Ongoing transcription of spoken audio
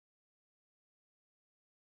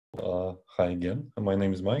Hi again. My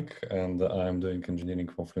name is Mike, and I'm doing engineering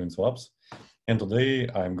for Fluence Labs. And today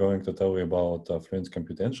I'm going to tell you about Fluence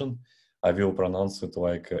Compute Engine. I will pronounce it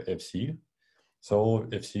like FCE. So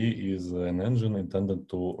FCE is an engine intended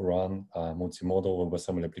to run a multimodal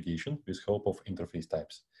WebAssembly application with help of interface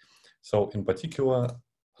types. So in particular,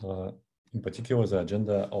 the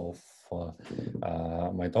agenda of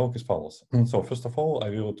my talk is follows. So first of all, I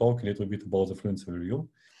will talk a little bit about the Fluence overview,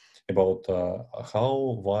 about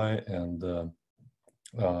how, why, and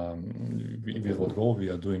with what goal we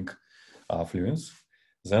are doing Fluence.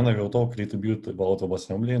 Then I will talk a little bit about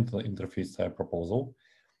WebAssembly and interface type proposal.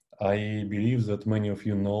 I believe that many of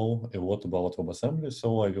you know a lot about WebAssembly,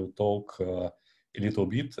 so I will talk a little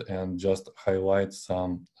bit and just highlight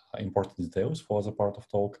some important details for the part of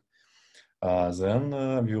talk.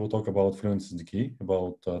 Then we will talk about Fluence SDK,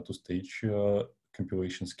 about two-stage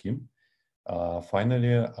compilation scheme.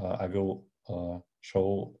 Finally, I will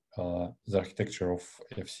show the architecture of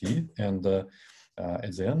FCE, and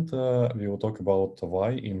at the end, we will talk about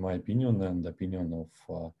why, in my opinion, and the opinion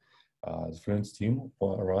of the Fluence team,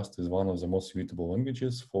 Rust is one of the most suitable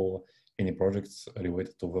languages for any projects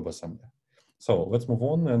related to WebAssembly. So let's move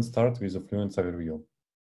on and start with the Fluence overview.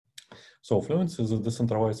 So Fluence is a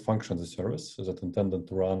decentralized function as a service that intended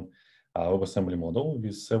to run a WebAssembly model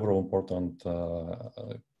with several important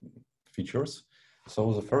features.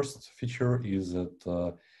 So the first feature is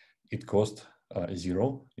that it costs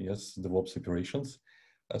zero, yes, DevOps operations.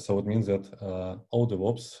 So it means that all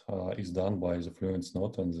DevOps is done by the Fluence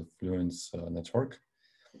node and the Fluence network.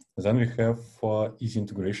 Then we have easy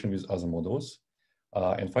integration with other models.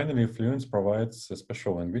 And finally, Fluence provides a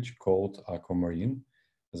special language called Aquamarine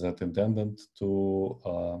that intended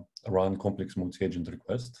to run complex multi-agent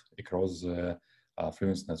requests across the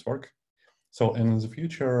Fluence network. So in the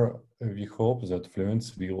future, we hope that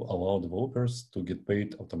Fluence will allow developers to get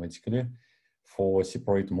paid automatically for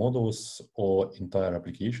separate models or entire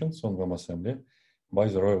applications on WebAssembly by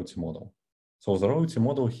the royalty model. So the royalty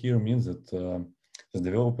model here means that the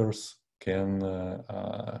developers can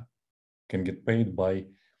get paid by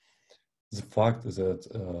the fact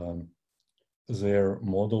that their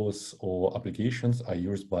models or applications are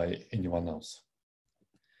used by anyone else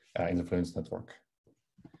in the Fluence network.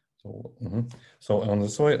 So on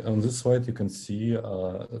this slide, you can see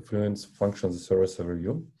Fluence functions as a service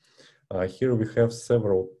overview. Here we have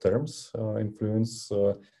several terms in Fluence.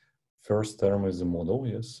 First term is a model.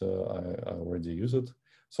 Yes, I already use it.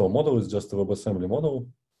 So model is just a WebAssembly model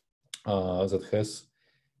that has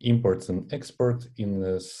imports and export in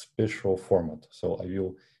a special format. So I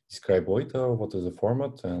will describe later what is the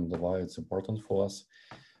format and why it's important for us.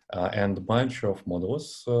 And a bunch of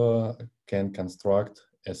models can construct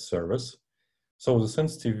a service. So the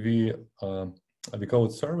sensitive we call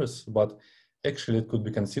it service, but actually it could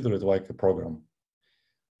be considered like a program.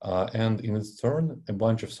 And in its turn, a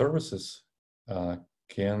bunch of services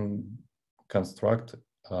can construct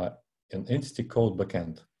an entity called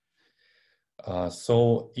backend.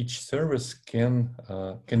 So each service can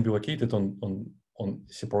be located on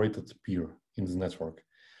separated peer in the network.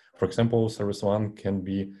 For example, service 1 can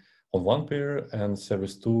be on one peer, and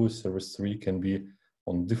service 2, service 3 can be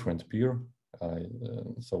on different peer.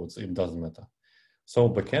 So it doesn't matter. So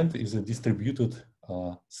backend is a distributed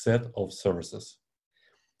set of services.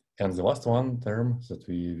 And the last one term that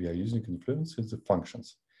we are using in Fluence is the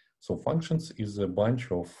functions. So functions is a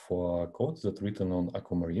bunch of code that's written on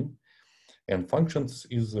Aquamarine. And functions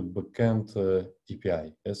is a backend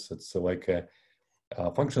API. Yes, it's like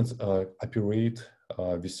functions operate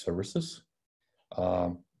with services.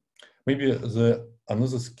 Maybe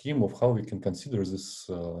another scheme of how we can consider this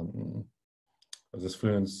this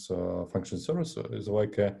Fluence function service is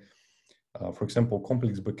like, for example,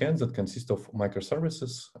 complex backends that consist of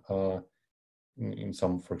microservices in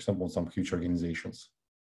some, for example, some huge organizations.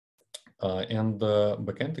 And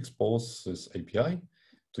backend exposes this API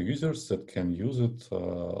to users that can use it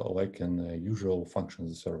like an usual function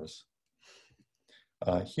as a service.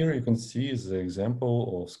 Here you can see the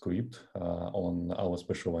example of script on our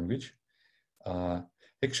special language.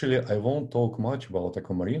 Actually, I won't talk much about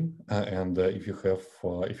Aquamarine, and if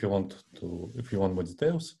you want more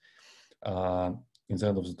details, in the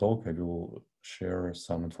end of the talk, I will share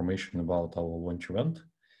some information about our launch event.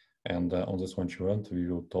 And on this launch event, we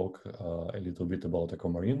will talk a little bit about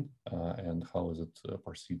Aquamarine and how is it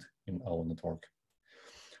proceed in our network.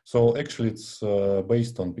 So actually, it's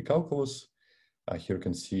based on pcalculus. Here you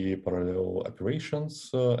can see parallel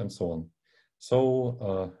operations and so on.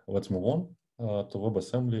 So let's move on to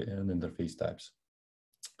WebAssembly and interface types.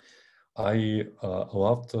 I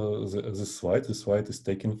loved this slide. This slide is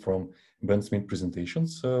taken from Ben Smith presentation,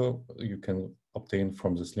 so you can obtain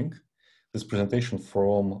from this link. This presentation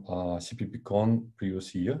from CPPCon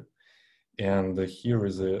previous year, and here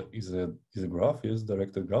is a graph, is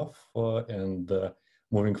directed graph, and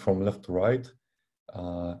moving from left to right,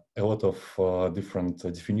 a lot of different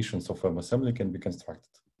definitions of WebAssembly can be constructed.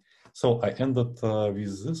 So I ended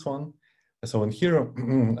with this one. So in here,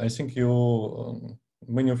 I think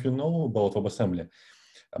many of you know about WebAssembly.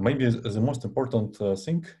 Maybe the most important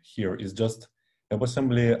thing here is just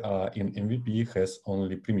WebAssembly in MVP has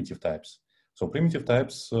only primitive types. So primitive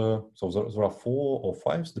types, so there are 4 or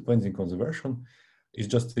 5, depending on the version. It's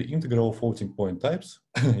just the integral floating point types.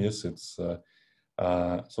 Yes, it's so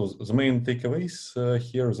the main takeaways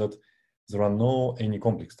here is that there are no any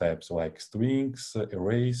complex types like strings,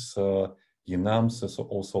 arrays, enums, so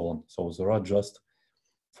also on. So there are just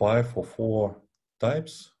 5 or 4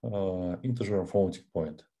 types, integer and floating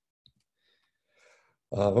point.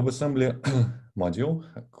 WebAssembly module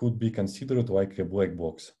could be considered like a black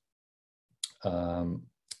box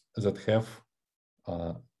that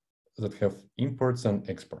have imports and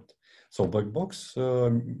export. So black box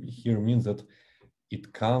here means that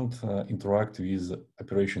it can't interact with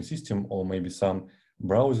operation system or maybe some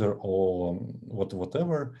browser or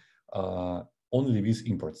whatever, only with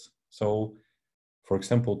imports. So, for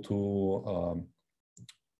example, to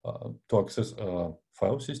access a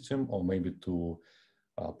file system or maybe to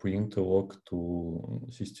print a log to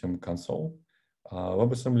system console,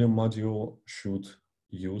 WebAssembly module should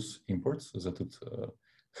use imports that it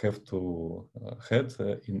have to had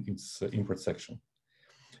in its import section.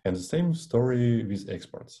 And the same story with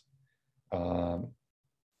exports.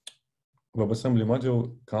 WebAssembly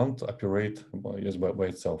module can't operate by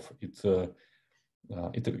itself. It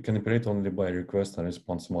can operate only by request and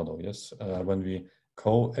response model. Yes, when we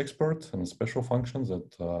call export and special functions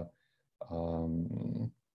that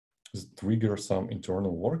trigger some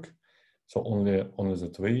internal work, so only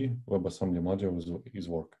that way WebAssembly module is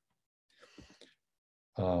work.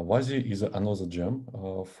 WASI is another gem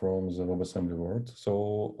from the WebAssembly world.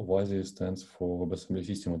 So WASI stands for WebAssembly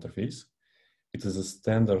System Interface. It is a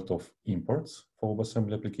standard of imports for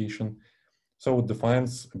WebAssembly application. So it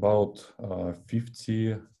defines about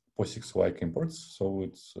 50 POSIX-like imports. So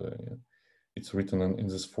it's written in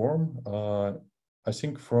this form. I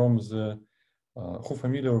think from the who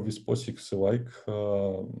familiar with POSIX-like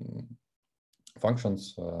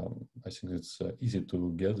functions, I think it's easy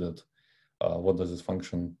to get that. What does this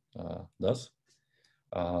function does?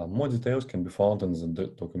 More details can be found in the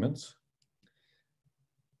documents.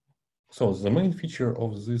 So the main feature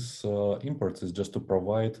of this imports is just to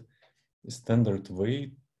provide a standard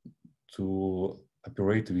way to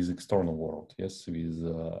operate with external world, yes, with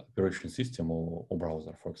operation system or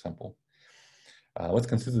browser, for example. Let's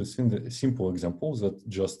consider a simple example that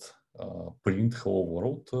just print hello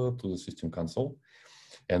world to the system console.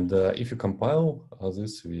 And if you compile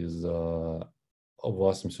this with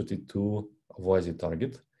WASM32 WASI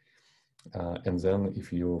target, and then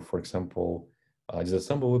if you, for example,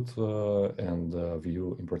 disassemble it and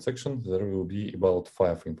view import section, there will be about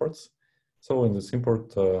 5 imports. So in this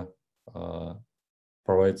import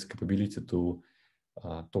provides capability to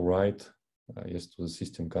write yes to the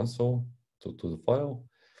system console to the file.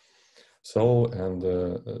 So and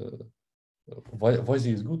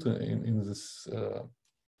WASI is good in this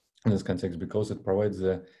context because it provides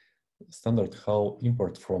the standard how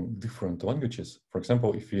import from different languages. For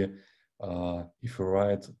example, if you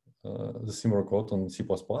write the similar code on C++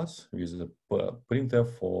 with the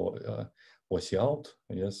printf or cout,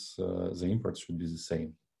 yes, the import should be the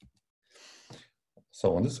same.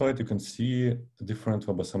 So on this slide, you can see different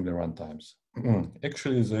WebAssembly runtimes.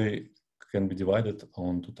 Actually, they can be divided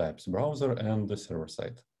on 2 types, browser and the server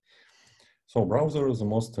side. So browser is the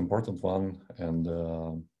most important one, and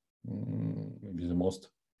maybe the most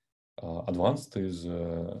advanced is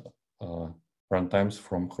runtimes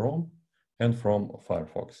from Chrome and from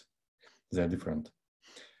Firefox. They are different.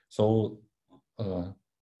 So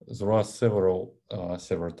there are several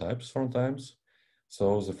server types runtimes.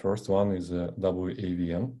 So the first one is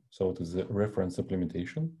WAVM. So it is a reference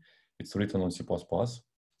implementation. It's written on C++.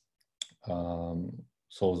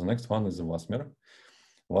 So the next one is the WASMer.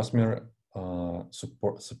 WASMer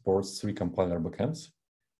supports 3 compiler backends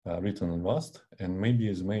written in WAST, and maybe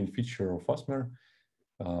the main feature of WASMer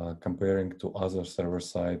comparing to other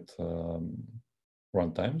server-side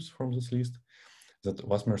runtimes from this list, that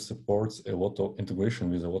WASMer supports a lot of integration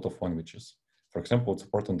with a lot of languages. For example, it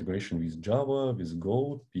supports integration with Java, with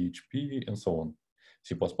Go, PHP, and so on.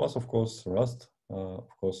 C++, of course, Rust,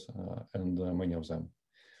 of course, and many of them.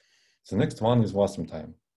 The next one is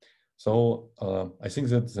WASM-time. So I think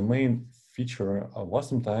that the main feature of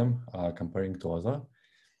WASM-time, comparing to other,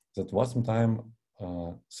 that WASM-time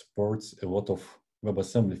supports a lot of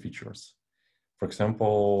WebAssembly features. For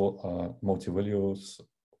example, multi-values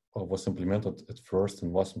was implemented at first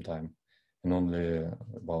in WASM-time, and only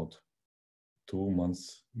about 2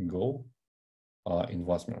 months ago in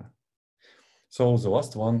WASMer. So the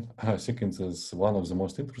last one, I think it is one of the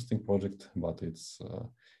most interesting projects, but it's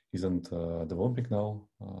isn't developing now.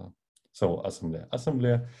 So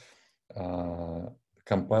assembly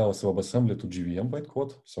compiles WebAssembly to JVM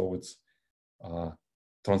bytecode, so it's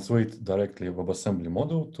translate directly WebAssembly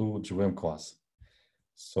module to JVM class.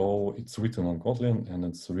 So it's written on Kotlin and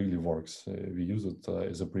it really works. We use it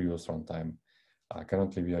as a previous runtime.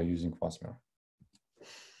 Currently, we are using WASMer.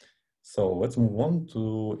 So let's move on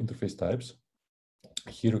to interface types.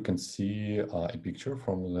 Here you can see a picture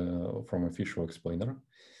from a visual explainer.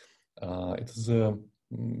 It is a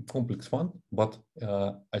complex one, but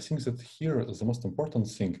I think that here the most important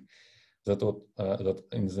thing that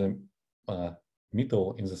in the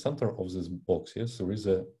middle, in the center of this box, yes, there is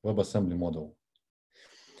a WebAssembly module.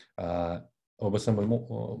 WebAssembly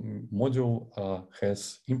module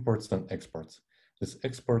has imports and exports. These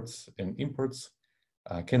exports and imports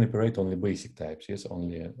can operate only basic types, yes,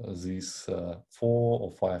 only these 4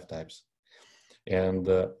 or 5 types. And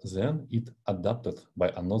then it adapted by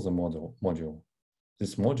another module.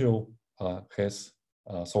 This module has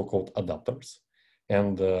so-called adapters.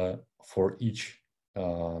 And for each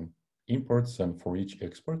imports and for each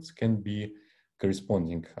exports can be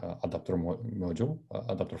corresponding adapter module,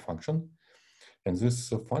 adapter function. And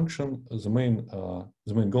this function, the main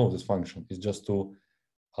goal of this function is just to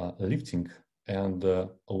lifting and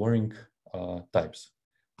lowering types.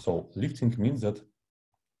 So lifting means that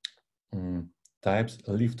types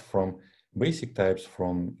lift from basic types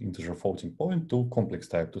from integer floating point to complex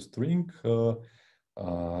type to string,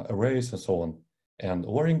 arrays, and so on. And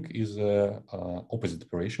lowering is a opposite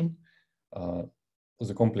operation.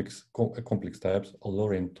 The complex types are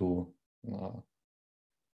lowering to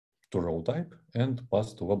row type and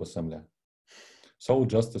pass to WebAssembly. So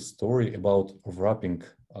just a story about wrapping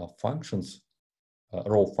functions,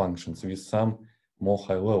 row functions with some more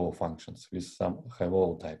high-level functions, with some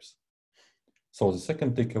high-level types. So the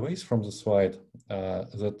second takeaways from the slide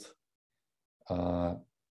that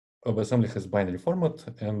WebAssembly has binary format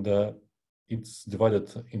and it's divided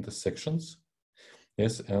into sections.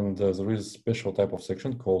 Yes, and there is a special type of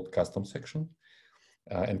section called custom section.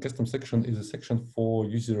 And custom section is a section for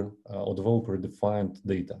user or developer defined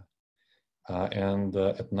data. And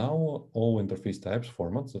at now, all interface types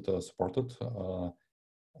formats that are supported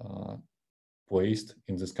placed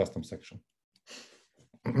in this custom section.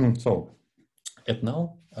 So at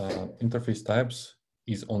now, interface types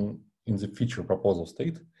is in the feature proposal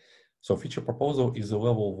state. So feature proposal is a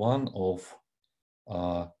level 1 of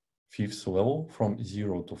 5th level from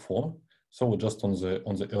 0 to 4. So just on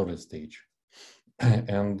the early stage.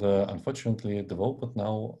 And unfortunately, development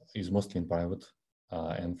now is mostly in private.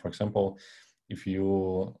 And for example, if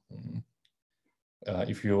you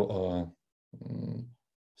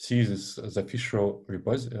see the official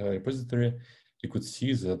repository, you could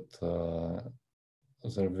see that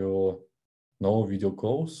there were no video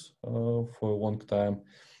calls for a long time,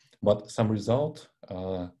 but some result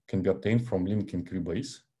can be obtained from linking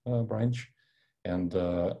Keybase branch. And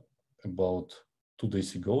about 2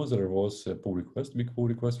 days ago, there was a pull request, big pull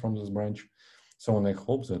request from this branch. So and I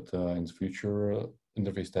hope that in the future,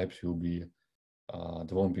 interface types will be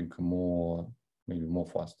developing maybe more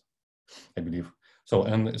fast, I believe. So,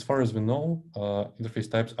 and as far as we know, interface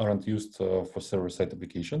types aren't used for server-side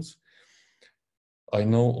applications. I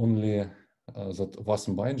know only that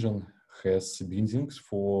WASM engine has bindings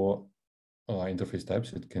for interface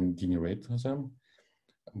types. It can generate them,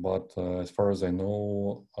 but as far as I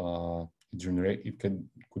know, it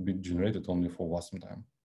could be generated only for WASM time.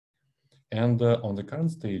 And on the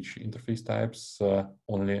current stage, interface types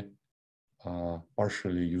only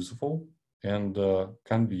partially useful and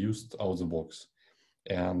can be used out of the box.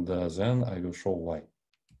 And then I will show why.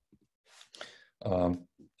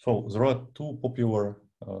 So there are 2 popular,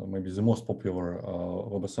 maybe the most popular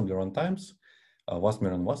WebAssembly runtimes,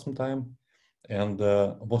 WASMer and WASM-time, and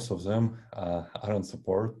both of them aren't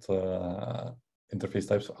support interface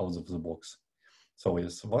types out of the box. So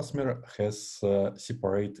yes, WASMer has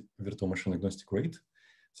separate virtual machine agnostic rate.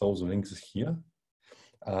 So the link is here.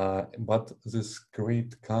 But this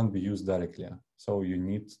crate can't be used directly. So you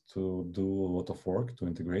need to do a lot of work to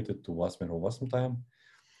integrate it to WASMer or WASM-time.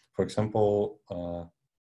 For example,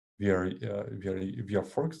 we are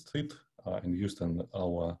forked it and used in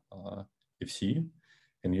our FCE.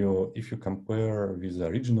 And if you compare with the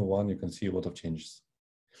original one, you can see a lot of changes.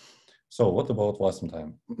 So what about Wasm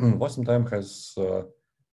time? Wasm time has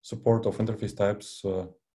support of interface types.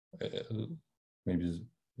 Maybe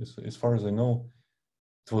as far as I know,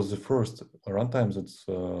 it was the first runtime that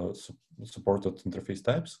supported interface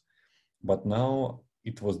types, but now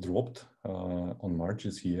it was dropped on March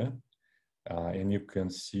this year, and you can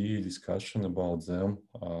see discussion about them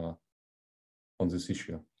on this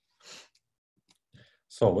issue.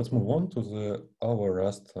 So let's move on to our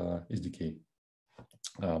Rust SDK.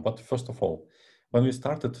 But first of all, when we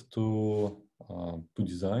started to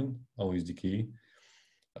design our SDK,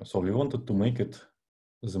 so we wanted to make it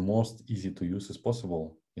the most easy to use as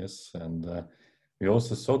possible. Yes, and we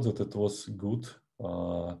also thought that it was good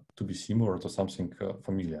to be similar to something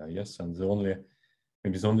familiar. Yes, and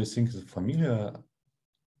maybe the only thing that's familiar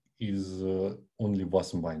is only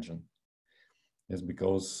Wasm engine. Yes,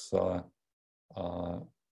 because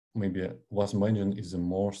maybe Wasm engine is the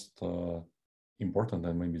most important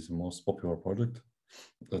and maybe the most popular project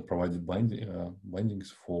that provided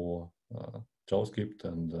bindings for JavaScript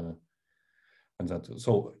and that.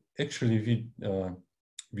 So actually,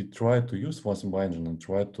 we tried to use Wasm engine and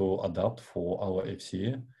try to adapt for our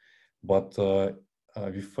FCA, but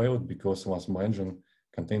we failed because Wasm engine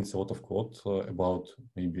contains a lot of code, about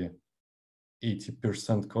maybe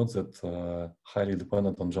 80% code that highly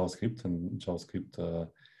dependent on JavaScript and JavaScript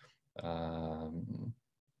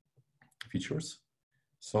features.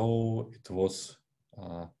 So it was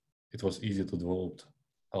easy to develop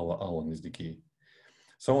our own SDK.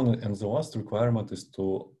 So and the last requirement is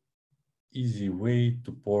to easy way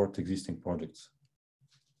to port existing projects.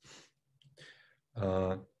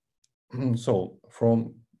 So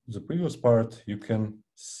from the previous part, you can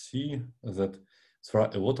see that there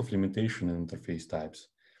are a lot of limitations in interface types.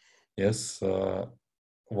 Yes,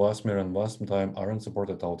 Wasmer and Wasm time aren't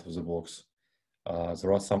supported out of the box.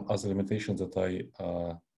 There are some other limitations that I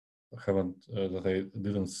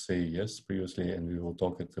didn't say yes previously, and we will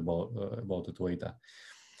talk about it later.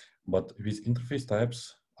 But with interface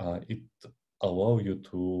types, it allows you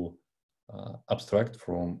to abstract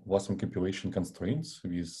from Wasm compilation constraints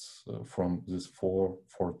from these four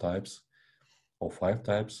types or 5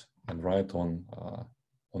 types and write on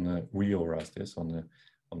a real Rust, yes, on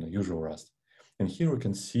a usual Rust. And here we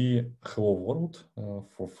can see hello world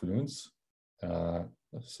for Fluence.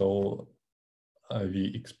 So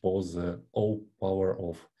we expose the all power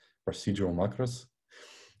of procedural macros.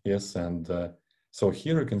 Yes, and so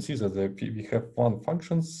here you can see that we have one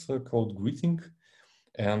functions called greeting,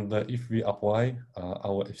 and if we apply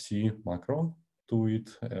our FCE macro to it,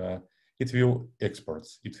 it will export.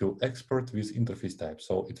 It will export with interface type.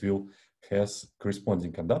 So it will has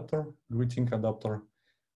corresponding adapter, greeting adapter.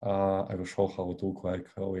 I will show how it look like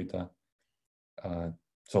later.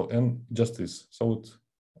 So and just this. So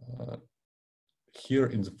here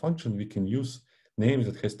in the function we can use names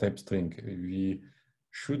that has type string. We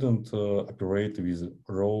shouldn't operate with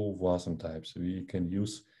raw Wasm types. We can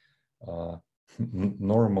use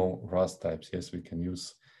normal Rust types. Yes, we can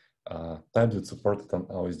use types that supported on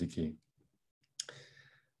our SDK.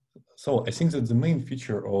 So I think that the main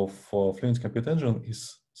feature of Fluence Compute Engine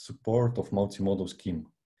is support of multimodal scheme.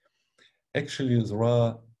 Actually, there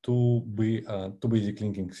are two basic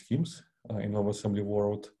linking schemes in WebAssembly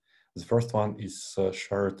world. The first one is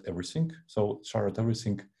shared everything. So shared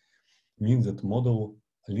everything means that model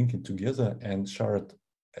link it together and share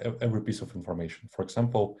every piece of information. For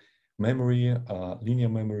example, memory, linear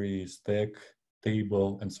memory, stack,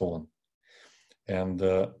 table, and so on. And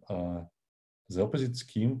the opposite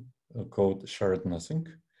scheme called shared nothing.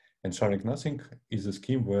 And sharing nothing is a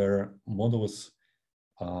scheme where models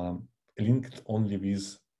linked only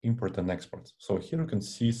with import and export. So here you can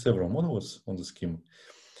see several models on the scheme,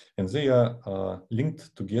 and they are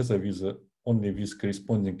linked together with only with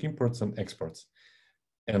corresponding imports and exports.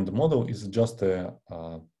 And the model is just a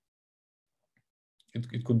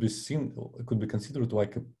it could be seen, it could be considered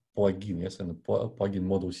like a plugin, yes, and a plugin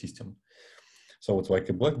model system. So it's like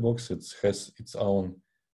a black box. It has its own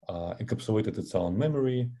encapsulated its own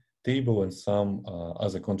memory, table, and some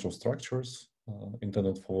other control structures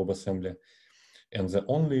intended for WebAssembly. And the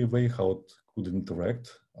only way how it could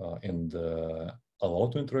interact and allow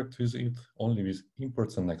to interact with it only with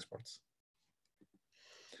imports and exports.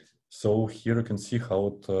 So here you can see how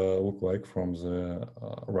it look like from the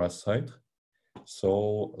Rust side.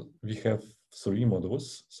 So we have 3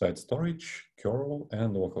 modules: site storage, curl,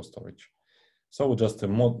 and local storage. So just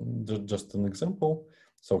an example.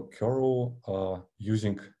 So curl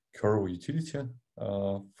using curl utility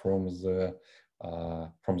from the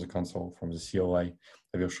from the console, from the CLI.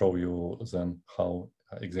 I will show you then how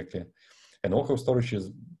exactly. And local storage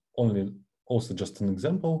is also just an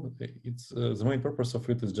example. It's the main purpose of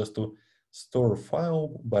it is just to store a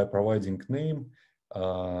file by providing name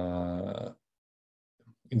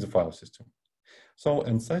in the file system. So,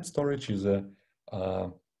 and site storage is a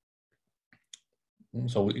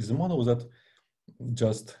model that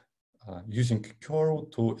just using curl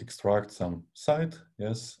to extract some site,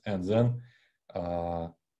 yes, and then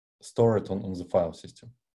store it on the file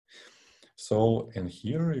system. So, and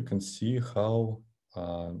here you can see how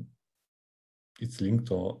it's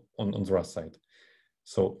linked on the Rust side.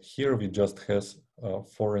 So here we just has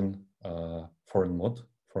foreign mode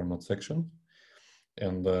section,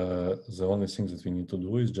 and the only thing that we need to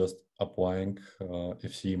do is just applying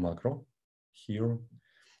FCE macro here,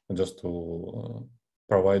 just to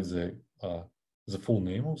provide the full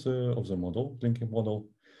name of the model, linking model.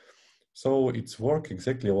 So it's work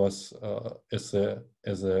exactly as a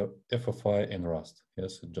FFI and Rust.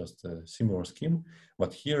 Yes, just a similar scheme,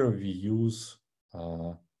 but here we use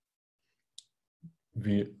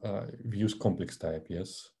complex type.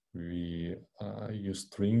 Yes, we use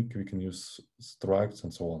string. We can use structs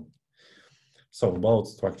and so on. So about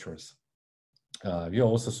structures, we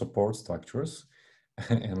also support structures,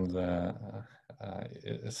 and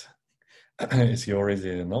as you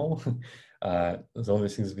already know, the only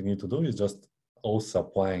things we need to do is just also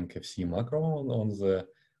applying FC macro on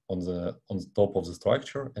the top of the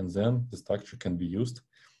structure, and then the structure can be used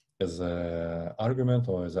as an argument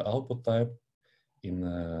or as an output type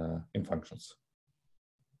in functions.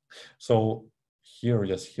 So here,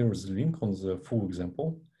 yes, here is the link on the full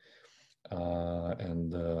example,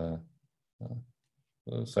 and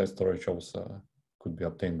site storage also could be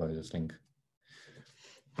obtained by this link.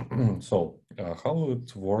 So how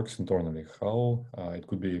it works internally, how it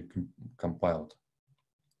could be compiled.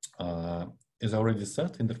 As I already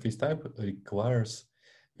said, interface type requires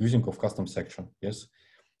using of custom section. Yes,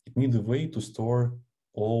 it needs a way to store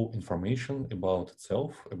all information about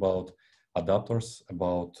itself, about adapters,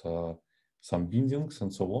 about some bindings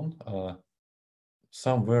and so on,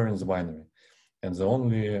 somewhere in the binary. And the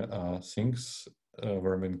only things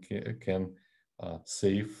where we can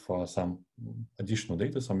save some additional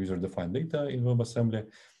data, some user-defined data in WebAssembly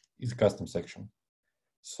is custom section.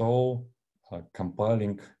 So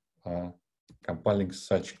compiling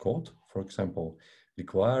such code, for example,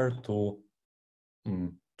 required to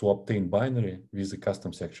obtain binary with a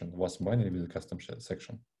custom section, WASM binary with a custom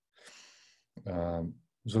section.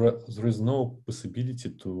 There is no possibility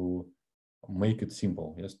to make it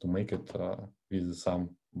simple, yes, to make it with some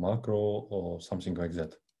macro or something like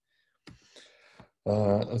that.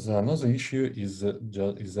 The another issue is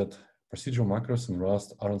that procedural macros in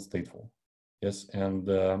Rust aren't stateful, yes, and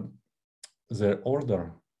the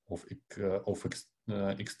order of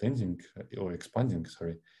expanding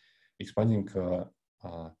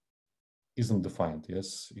isn't defined.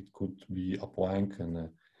 Yes, it could be applying in a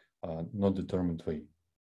not determined way.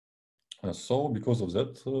 So because of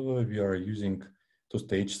that, we are using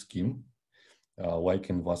two-stage scheme, like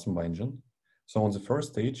in WASM engine. So on the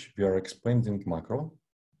first stage, we are expanding macro,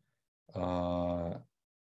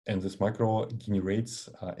 and this macro generates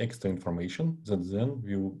extra information that then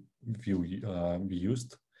will be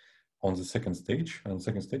used on the second stage. And the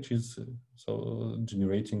second stage is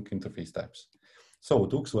generating interface types. So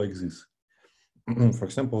it looks like this. For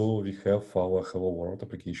example, we have our Hello World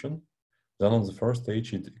application. Then on the first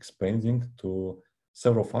stage, it's expanding to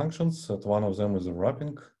several functions. That one of them is a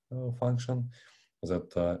wrapping function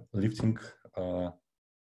that lifting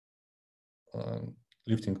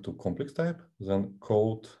to complex type, then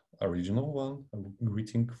code original one, a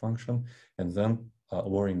greeting function, and then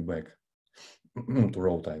lowering back to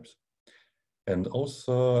row types. And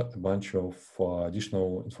also a bunch of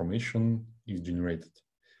additional information is generated.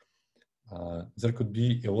 There could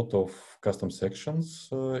be a lot of custom sections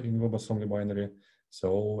in WebAssembly binary.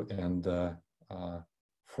 So, and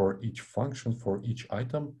for each function, for each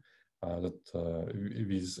item that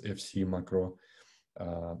with FC macro,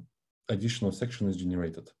 additional section is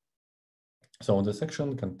generated. So the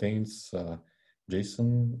section contains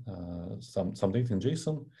JSON, some data in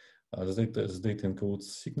JSON. The data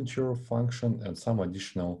includes signature function and some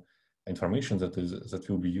additional information that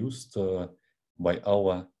will be used by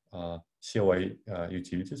our CLI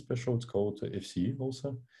utility special. It's called FCE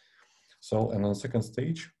also. So, and on the second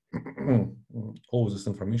stage, all this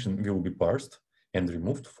information will be parsed and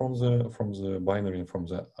removed from the binary and from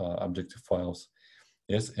the objective files.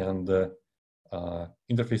 Yes, and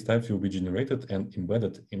interface types will be generated and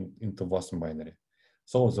embedded into WASM binary.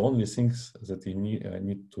 So the only things that you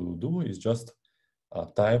need to do is just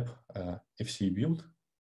type FCE build,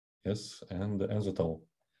 yes, and that's all.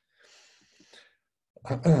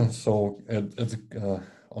 So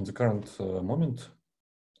on the current moment,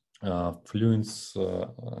 Fluence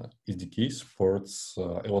SDK supports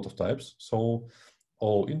a lot of types. So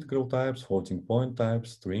all integral types, floating point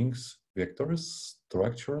types, strings, vectors,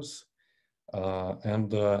 structures,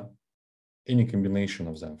 and any combination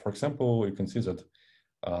of them. For example, you can see that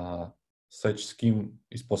such scheme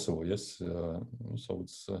is possible, yes? So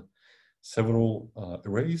it's several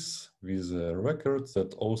arrays with records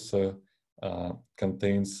that also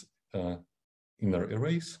contains inner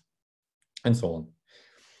arrays, and so on.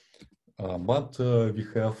 But we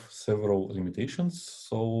have several limitations.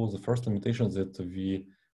 So the first limitation is that we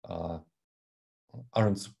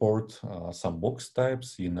aren't support some box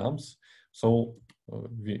types, enums. So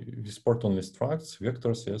we support only structs,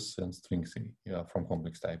 vectors, yes, and strings from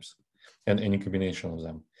complex types, and any combination of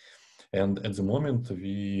them. And at the moment,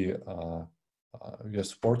 we are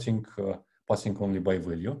supporting passing only by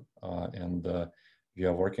value, and we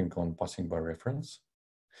are working on passing by reference.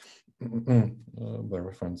 By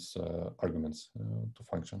reference arguments to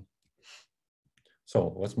function.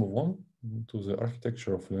 So let's move on to the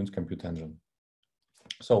architecture of Fluence Compute Engine.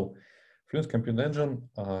 So Fluence Compute Engine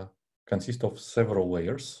consists of several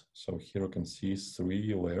layers. So here you can see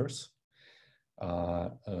 3 layers.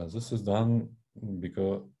 This is done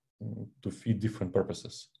because to feed different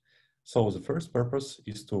purposes. So the first purpose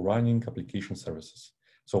is to running application services.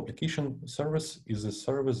 So application service is a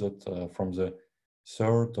service that from the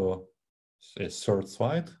third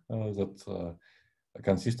slide that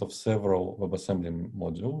consists of several WebAssembly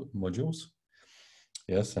modules.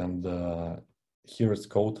 Yes, and here it's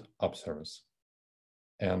called app service.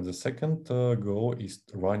 And the second goal is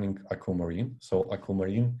running Aquamarine. So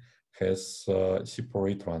Aquamarine has a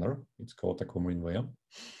separate runner. It's called Aquamarine VM.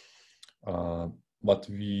 But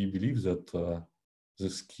we believe that the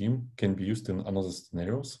scheme can be used in another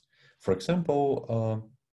scenarios. For example,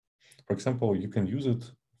 you can use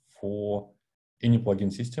it for any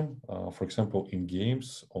plugin system, for example, in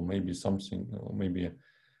games, or maybe something, or maybe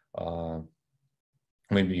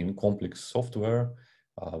in complex software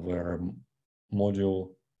where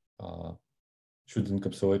module should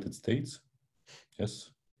encapsulate its states.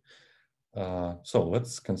 Yes. So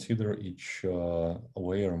let's consider each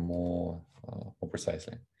layer more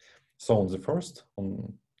precisely. So on the first,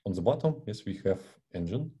 on the bottom, yes, we have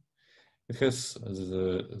engine. It has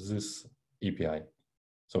this API.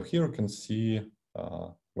 So here you can see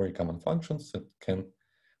very common functions that can,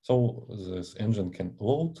 so this engine can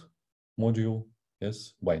load module,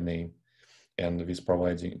 yes, by name, and with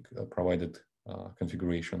provided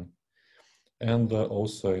configuration. And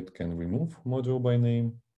also it can remove module by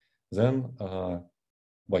name. Then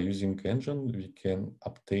by using engine, we can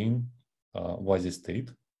obtain WASI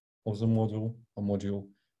state of the module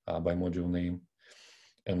by module name.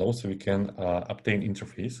 And also we can obtain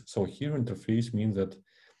interface. So here interface means that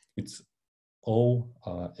it's all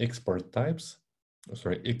export types,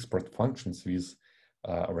 export functions with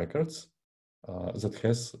records that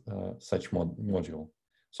has such module.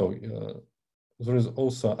 So there is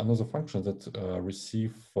also another function that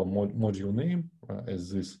receive a module name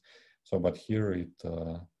as this. So, but here it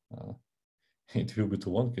will be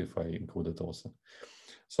too long if I include it also.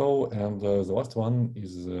 So, and the last one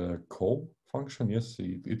is call function. Yes,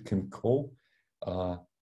 it can call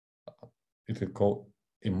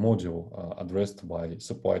a module addressed by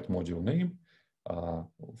supplied module name,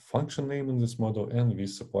 function name in this model, and with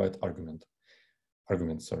supplied argument.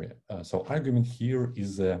 So argument here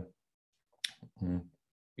is a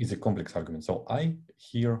complex argument. So I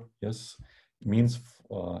here, yes, means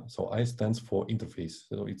so I stands for interface.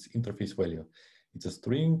 So it's interface value. It's a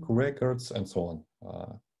string, records, and so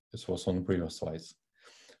on. This was on previous slides.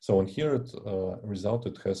 So on here, result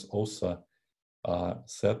it has also a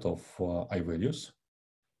set of I values.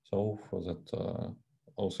 So for that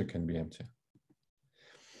also can be empty.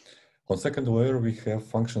 On second layer, we have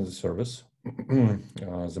function as a service.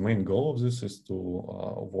 The main goal of this is to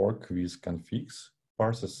work with configs,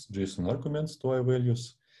 parses JSON arguments to I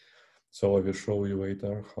values. So I will show you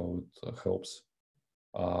later how it helps.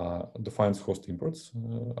 Defines host imports.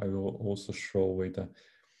 I will also show later.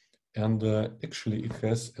 And actually, it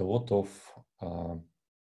has a lot of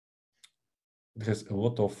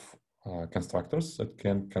constructors that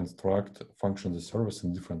can construct function as a service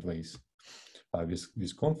in different ways.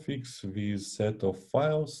 With configs, with set of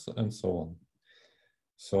files, and so on.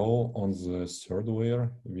 So on the third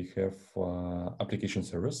layer, we have application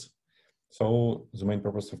service. So the main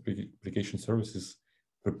purpose of application service is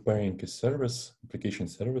preparing a service, application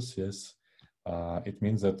service, yes. It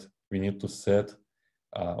means that we need to set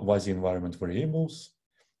WASI environment variables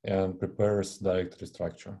and prepares directory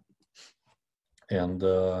structure. And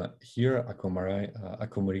here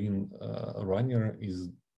Aquamarine runner is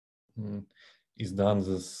done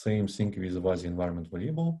the same thing with the WASI environment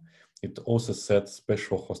variable. It also sets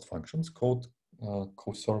special host functions called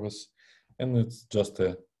co-service, and it's just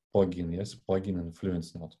a plugin, yes, plugin in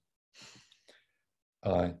Fluence node.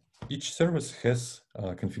 Each service has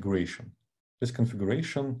configuration. This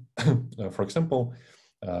configuration, for example,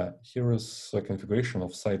 here is a configuration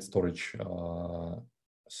of site storage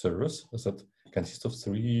service that consists of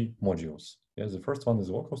 3 modules. Yes, the first one is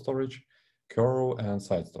local storage, curl, and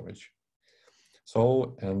site storage.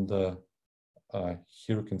 So, and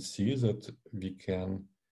here you can see that we can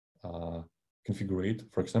configure,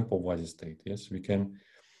 for example, WASI state. Yes, we can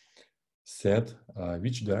set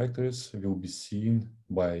which directories will be seen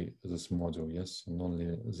by this module. Yes, and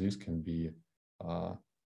only this can be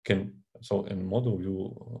so a module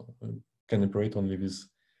will can operate only with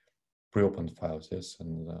pre-opened files. Yes,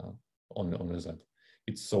 and only that.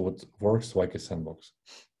 So it works like a sandbox.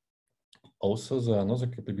 Also, another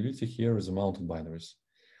capability here is the mounted binaries.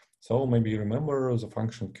 So maybe you remember the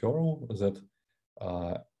function curl that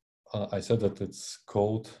I said that it's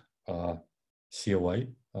called CLI,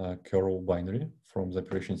 curl binary from the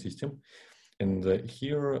operation system. And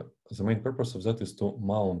here, the main purpose of that is to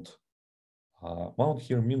mount. Mount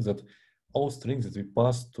here means that all strings that we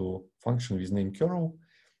pass to function with name curl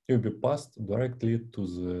will be passed directly to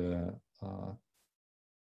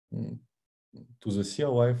the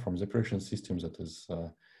CLI from the operation system that is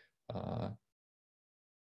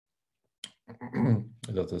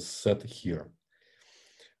that is set here.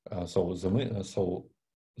 So the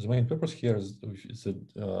main purpose here is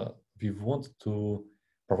that we want to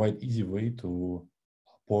provide easy way to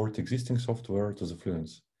port existing software to the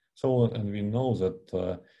Fluence. So, and we know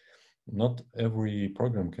that not every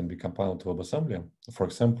program can be compiled to WebAssembly. For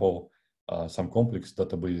example, some complex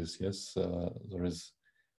databases, yes, there is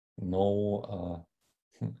no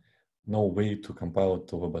no way to compile it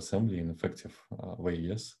to WebAssembly in effective way,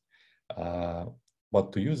 yes.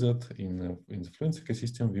 But to use it in the Fluence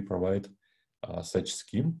ecosystem, we provide such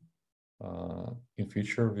scheme. In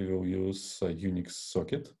future, we will use a Unix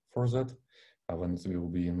socket for that when it will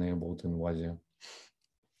be enabled in WASI.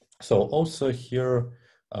 So also here,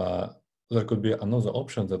 there could be another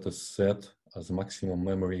option that is set as maximum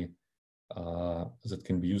memory that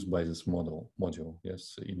can be used by this module,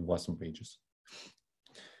 yes, in WASM pages.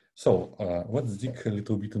 So let's dig a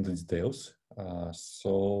little bit into details.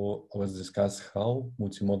 So let's discuss how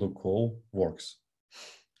multi-module call works.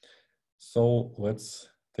 So let's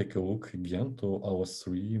take a look again to our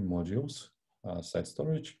 3 modules, site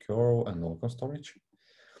storage, curl, and local storage.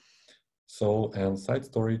 So, and site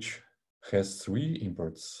storage has 3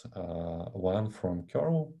 imports, 1 from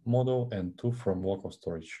curl module and 2 from local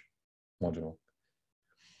storage module.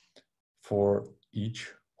 For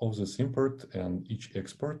each of this import and each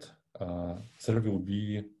export, there will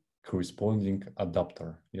be corresponding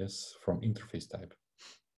adapter, yes, from interface type.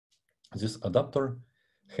 This adapter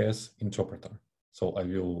has interpreter. So I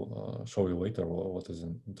will show you later what is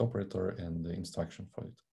an interpreter and the instruction for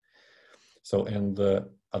it. So, and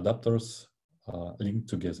adapters link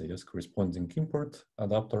together, yes, corresponding import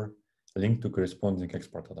adapter linked to corresponding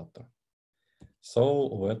export adapter. So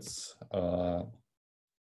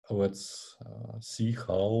let's see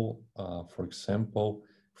how, for example,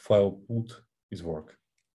 file put is work.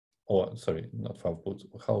 Or sorry, not file put.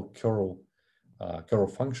 How curl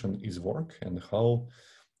function is work, and how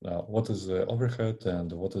what is the overhead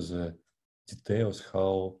and what is the details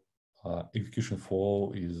how execution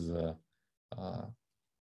flow is.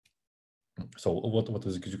 So what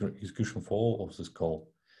is execution flow of this call?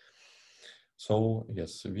 So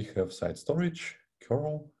yes, we have site storage,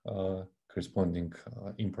 curl, corresponding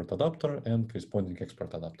import adapter, and corresponding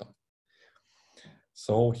export adapter.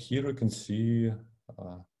 So here you can see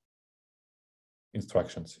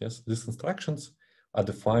instructions. Yes, these instructions are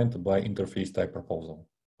defined by interface type proposal.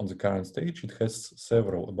 On the current stage, it has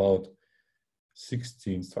several, about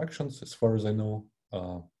 60 instructions, as far as I know.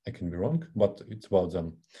 I can be wrong, but it's about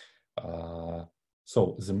them.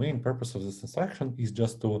 So the main purpose of this instruction is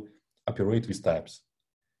just to operate with types.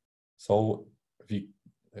 So we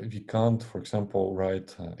can't, for example,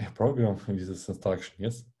 write a program with this instruction.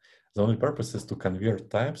 Yes, the only purpose is to convert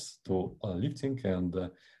types to lifting and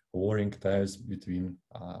lowering types between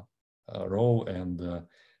row and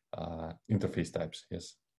interface types.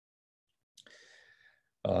 Yes.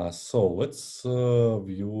 So let's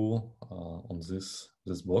view on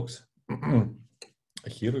this box.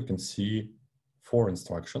 Here you can see 4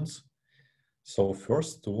 instructions. So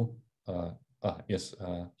first two Yes,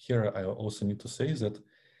 here I also need to say that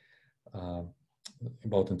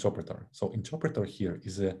about interpreter. So interpreter here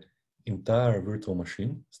is a entire virtual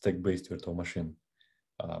machine, stack-based virtual machine,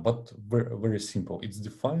 but very, very simple. It's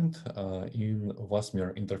defined in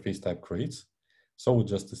Wasmer interface type creates. So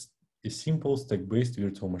just a simple stack-based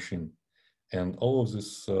virtual machine. And all of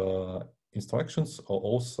these instructions are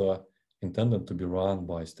also intended to be run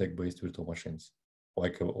by stack-based virtual machines,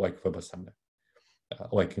 like WebAssembly,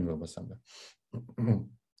 like in WebAssembly.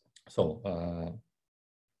 So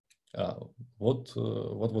what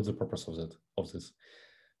was the purpose of this?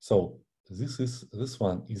 So this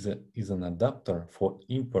one is an adapter for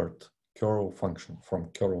import curl function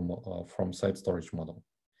from from site storage model.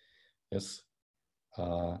 Yes.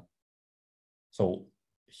 So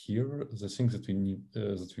here the thing that we need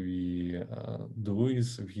do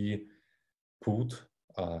is we put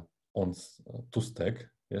on to stack,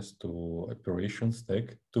 yes, to operation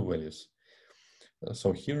stack two values.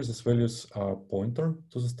 So here these values are pointer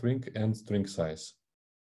to the string and string size.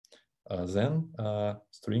 Then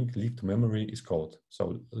string lift memory is called.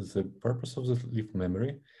 So the purpose of the lift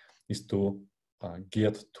memory is to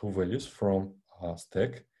get two values from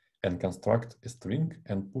stack and construct a string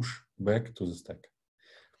and push back to the stack.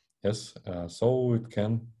 Yes, so it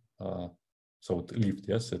can, so it lift,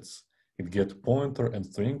 yes, it get pointer and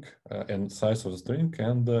string and size of the string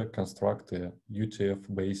and construct a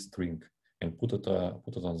UTF-based string and put it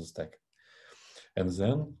on the stack. And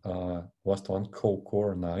then last one, call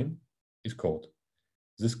core 9 is called.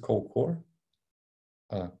 This call core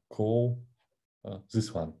call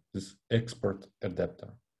this one, this expert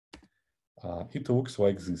adapter. It looks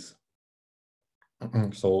like this.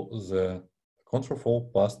 So the control flow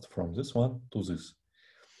passed from this one to this.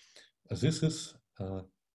 This is a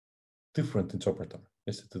different interpreter.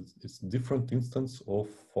 Yes, it's different instance of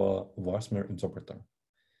Wasmer interpreter.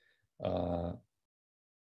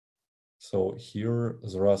 So here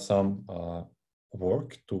there are some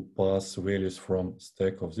work to pass values from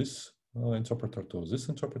stack of this interpreter to this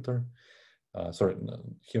interpreter. Sorry,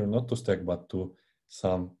 here not to stack, but to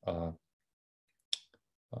some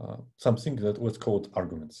something that was called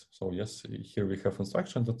arguments. So yes, here we have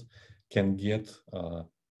instruction that can get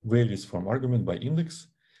values from argument by index.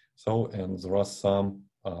 So, and there are some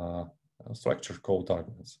structure called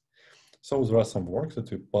arguments. So there are some work that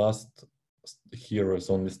we passed here as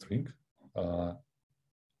only string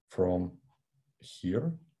from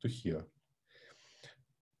here to here.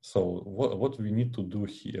 So what we need to do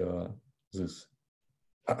here, this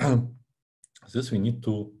we need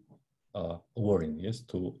to lowering, yes,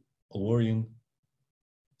 to lowering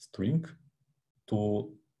string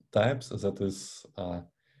to types that is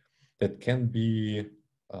that can be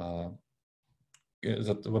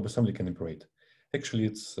that WebAssembly can operate. Actually,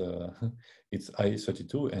 it's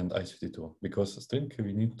I32 and I32 because string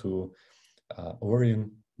we need to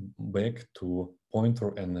orient back to pointer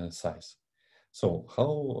and size. So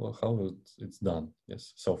how it's done?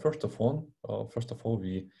 Yes. So first of all,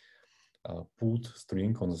 we put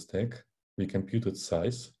string on the stack. We computed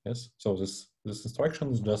size. Yes. So this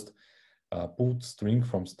instruction is just put string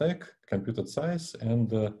from stack, computed size,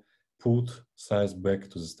 and put size back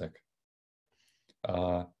to the stack.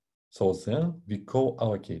 So then we call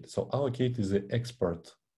allocate. So allocate is the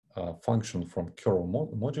expert function from curl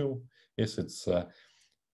module. Yes, it's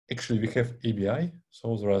actually we have ABI.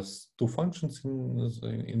 So there are two functions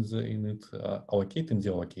in it, allocate and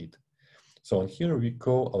deallocate. So here we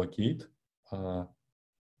call allocate,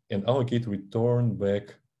 and allocate return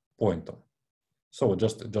back pointer. So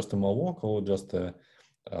just a malloc or just a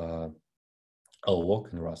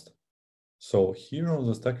alloc in Rust. So here on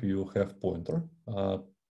the stack you have pointer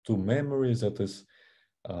to memory that is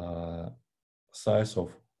size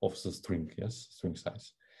of the string, yes, string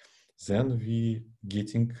size. Then we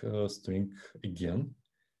getting string again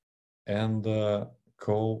and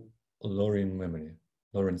call lowering memory,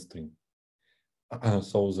 lowering string.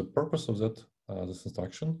 So the purpose of that this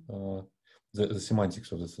instruction, the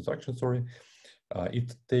semantics of this instruction, sorry,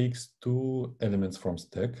 it takes two elements from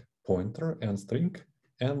stack, pointer and string,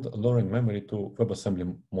 and lowering memory to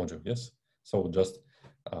WebAssembly module. Yes, so just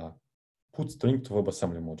put string to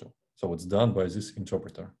WebAssembly module. So it's done by this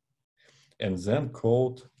interpreter, and then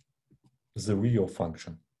called the real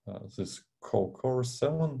function. This call core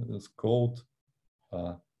 7 is called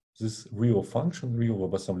this real function, real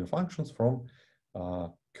WebAssembly functions from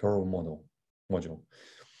curl module.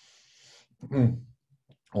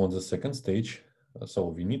 On the second stage, so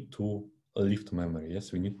we need to lift memory.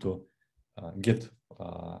 Yes, we need to get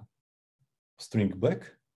string back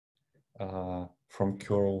from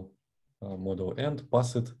curl model and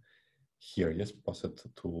pass it here, yes, pass it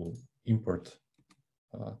to import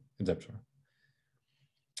adapter.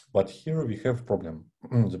 But here we have problem.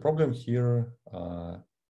 The problem here,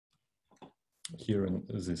 here in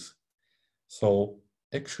this. So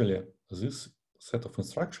actually, this set of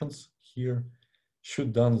instructions here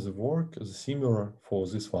should done the work similar for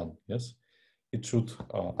this one. Yes, it should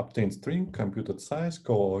obtain string, computed size,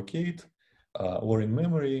 co-allocate, or in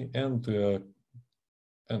memory, and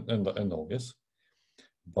all. Yes,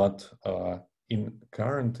 but in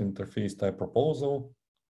current interface type proposal,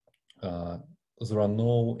 there are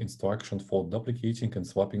no instructions for duplicating and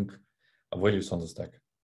swapping values on the stack.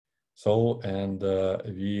 So, and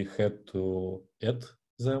we had to add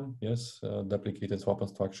them, yes, duplicate and swap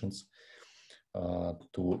instructions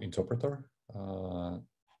to interpreter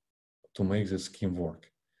to make this scheme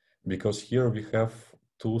work. Because here we have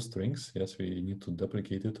two strings, yes, we need to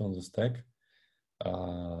duplicate it on the stack.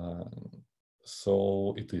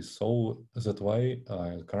 So it is. So that's why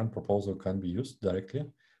current proposal can be used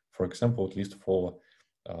directly. For example, at least for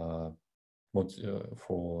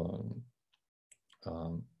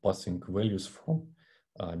passing values from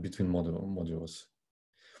between modules.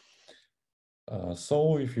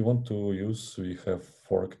 So if you want to use, we have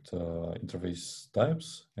forked interface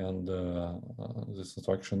types, and these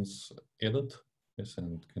instructions added, yes,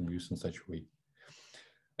 and can be used in such a way.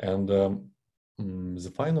 And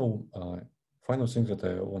the final thing that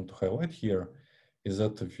I want to highlight here is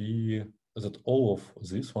that all of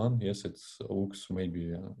this one, yes, it looks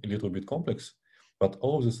maybe a little bit complex, but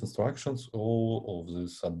all of these instructions, all of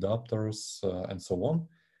these adapters and so on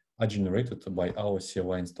are generated by our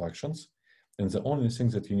CLI instructions. And the only thing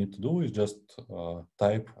that you need to do is just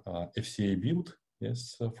type FCA build,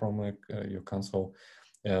 yes, from your console,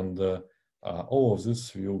 and all of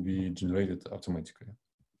this will be generated automatically.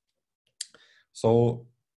 So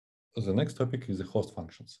the next topic is the host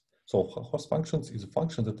functions. So host functions is a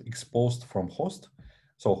function that exposed from host.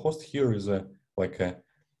 So host here is like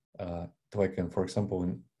for example,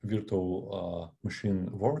 in virtual machine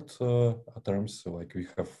word terms, like we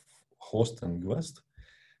have host and guest.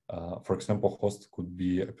 For example, host could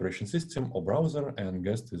be operation system or browser, and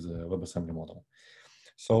guest is a WebAssembly model.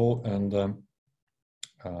 So, and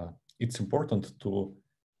it's important to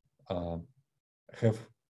have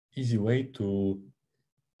easy way to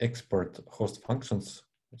export host functions,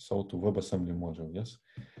 so to WebAssembly module, yes.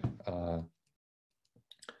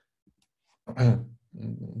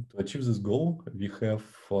 To achieve this goal, we have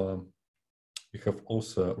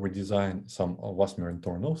also redesigned some Wasmer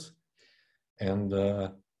internals, and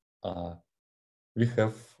we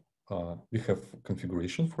have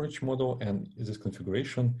configuration for each model, and this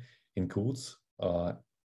configuration includes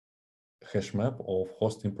hash map of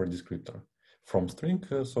host import descriptor from string,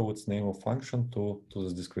 so it's name of function, to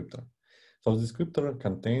this descriptor. So the descriptor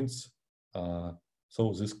contains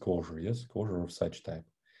so this closure, yes, closure of such type.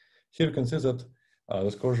 Here you can see that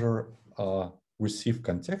this closure receive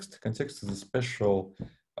context. Context is a special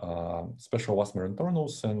Wasmer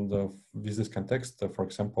internals, and with this context, for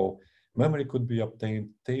example, memory could be obtained,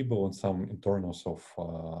 table, and some internals of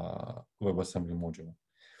WebAssembly module.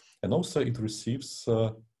 And also it receives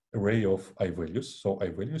array of I values. So I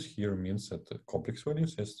values here means that complex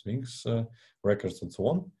values, as strings, records, and so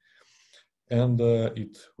on. And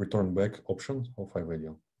it return back option of I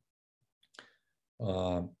value.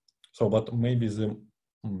 So, but maybe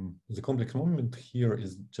the complex moment here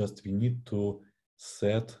is just we need to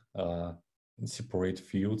set separate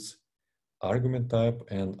fields, argument type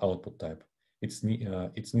and output type. It's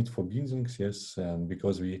need for bindings, yes, and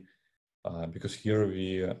because here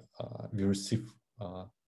we receive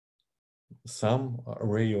some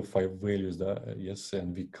array of 5 values, yes,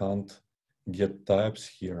 and we can't get types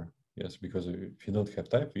here, yes, because if you don't have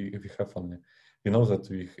type, we have only, we know that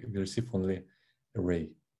we receive only array.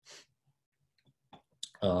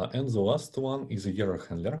 And the last one is a error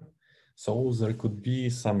handler. So there could be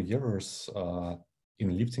some errors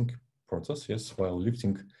in lifting process, yes, while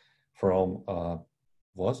lifting from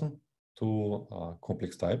WASM to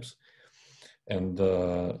complex types. And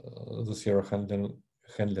this error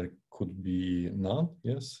handler could be none,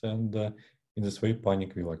 yes, and in this way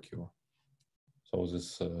panic will occur. So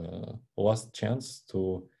this last chance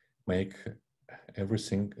to make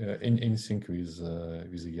everything, anything with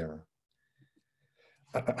the error.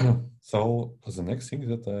 So the next thing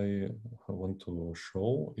that I want to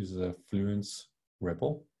show is a Fluence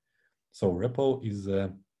REPL. So REPL is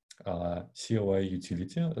a CLI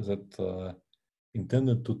utility that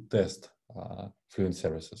intended to test Fluence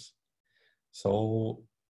services. So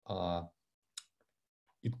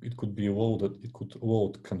it could be loaded, it could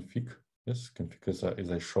load config Yes, config is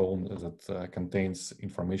a shown that contains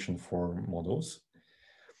information for modules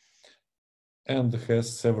and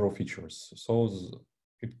has several features. So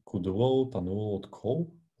it could load, unload,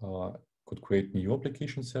 call, could create new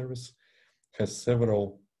application service, has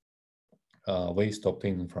several ways to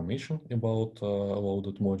obtain information about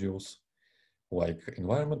loaded modules, like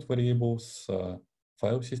environment variables,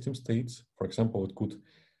 file system states. For example, it could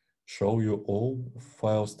show you all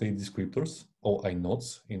file state descriptors, all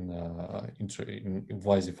inodes in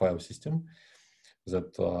WYSI file system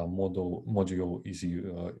that module is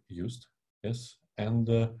used. Yes, and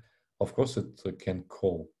of course it can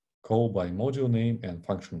call by module name and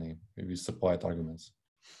function name with supplied arguments.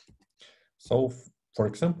 So, for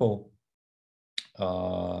example,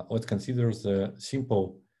 let's consider the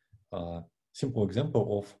simple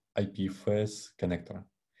example of IPFS connector.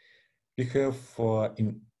 We have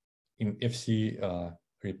in FC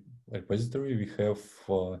repository, we have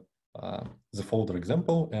the folder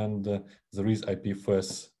example, and there is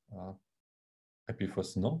IPFS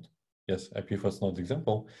node. Yes, IPFS node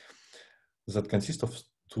example that consists of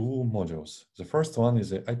two modules. The first one is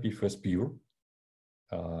the IPFS pure,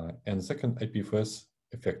 and the second IPFS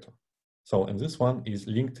effector. So, and this one is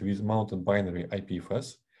linked with mounted binary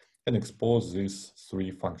IPFS and expose these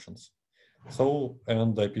three functions. So,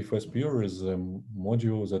 and IPFS pure is a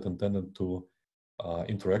module that intended to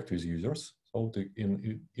interact with users. So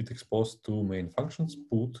it exposed two main functions,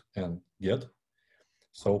 put and get.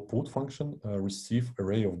 So put function receive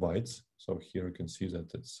array of bytes. So here you can see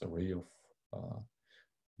that it's array of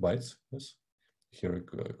bytes. Yes, here it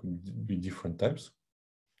could be different types.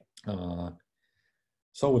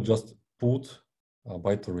 So we just put a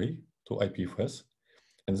byte array to IPFS,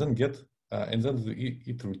 and then get, and then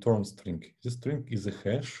it returns string. This string is a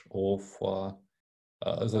hash of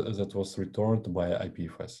that was returned by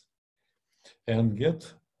IPFS. And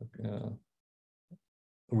get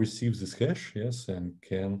receives this hash, yes, and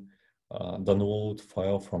can download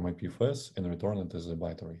file from IPFS and return it as a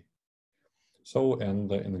byte array. So,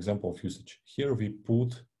 and an example of usage. Here we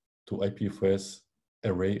put to IPFS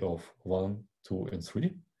array of 1, 2, and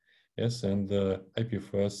 3. Yes, and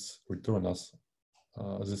IPFS return us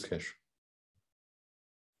this hash.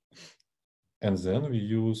 And then we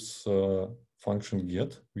use function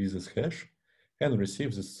get with this hash and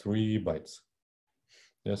receive these 3 bytes.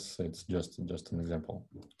 Yes, it's just an example.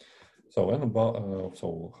 So, and about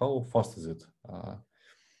so how fast is it?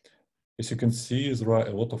 As you can see, there are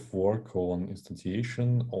a lot of work on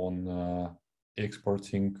instantiation, on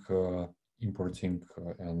exporting, importing,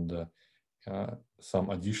 and some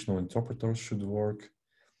additional interpreters should work.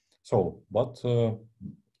 So, but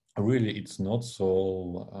really, it's not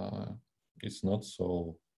so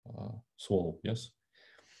slow. Yes.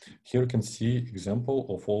 Here you can see example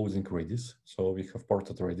of loading Redis. So we have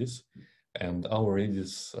ported Redis, and our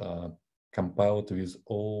Redis compiled with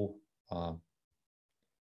all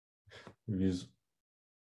with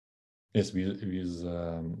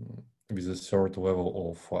a third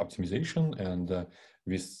level of optimization and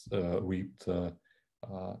with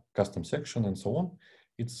custom section and so on.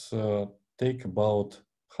 It's take about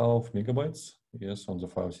 0.5 megabytes, yes, on the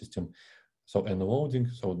file system. So, and loading,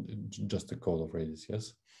 so just the code of Redis,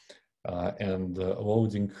 yes. And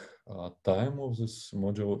loading time of this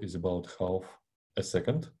module is about half a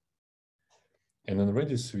second. And in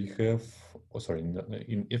Redis we have,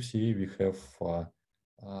 in FCE we have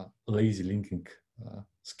lazy linking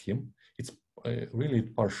scheme. It's really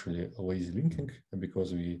partially lazy linking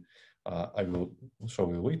because I will show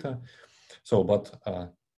you later. So, but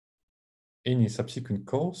any subsequent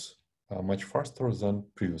calls are much faster than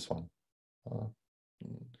previous one.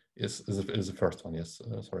 Is the first one, yes,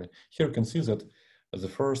 sorry. Here you can see that the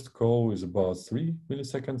first call is about 3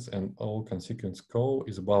 milliseconds and all consequent call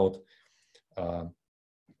is about,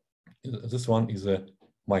 this one is a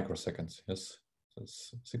microseconds, yes,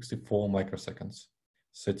 that's 64 microseconds,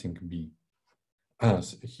 setting B.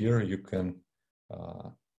 So here you can,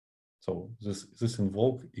 so this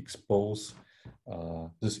invoke expose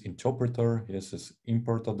this interpreter, yes, this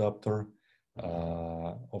import adapter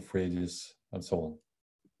of Redis and so on.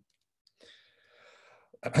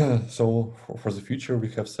 So for the future, we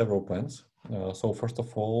have several plans. So first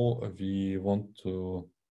of all, we want to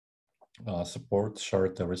support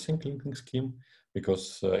shared everything linking scheme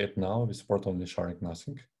because at now we support only sharing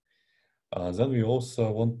nothing. Then we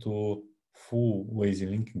also want to full lazy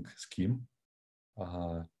linking scheme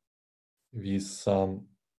with some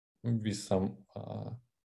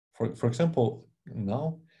for example,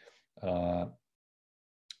 now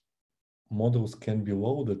models can be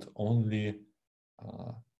loaded only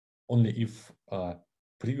if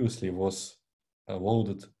previously was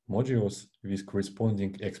loaded modules with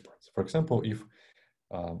corresponding exports. For example, if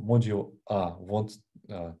module A wants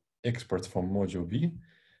exports from module B,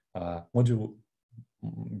 module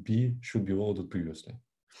B should be loaded previously.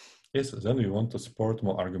 Yes, then we want to support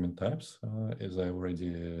more argument types, as I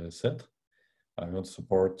already said. I want to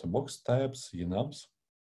support box types, enums.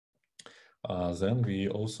 Then we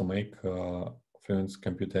also make Fluence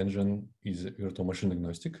Compute Engine is virtual machine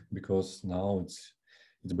agnostic, because now it's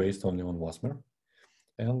based only on Wasmer.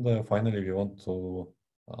 And finally, we want to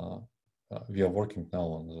we are working now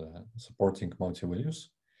on supporting multi-values,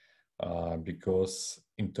 because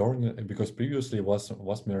previously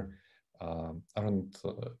Wasmer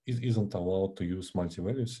isn't allowed to use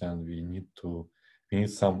multi-values, and we need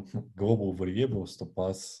some global variables to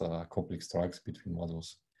pass complex structs between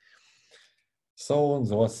models. So in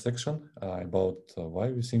the last section about why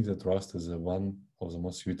we think that Rust is one of the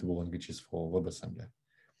most suitable languages for WebAssembly.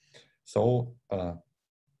 So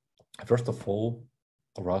first of all,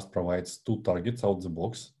 Rust provides two targets out the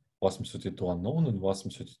box: WASM32 unknown and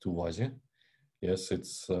WASM32 WASI. Yes,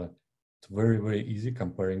 it's very, very easy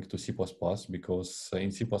comparing to C++, because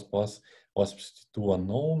in C++, WASM32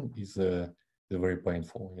 unknown is very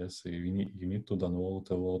painful. Yes, you need to download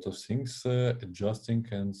a lot of things, adjusting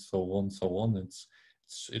and so on.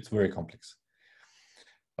 It's very complex.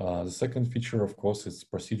 The second feature, of course, is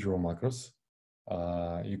procedural macros.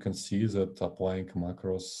 You can see that applying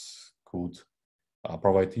macros could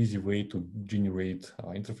provide easy way to generate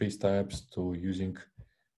interface types to using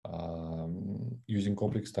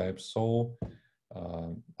complex types. So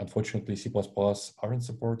unfortunately, C++ aren't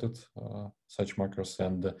supported such macros,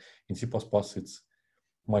 and in C++ it's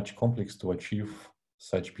much complex to achieve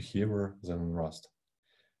such behavior than in Rust.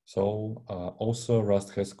 So also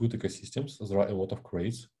Rust has good ecosystems. There are a lot of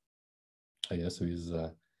crates, yes, with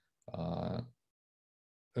a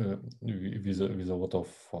lot of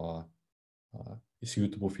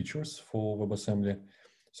suitable features for WebAssembly.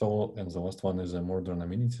 So, and the last one is modern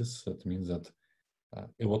amenities. That means that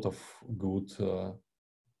a lot of good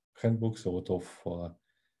handbooks, a lot of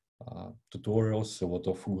tutorials, a lot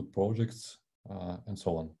of good projects, and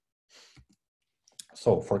so on.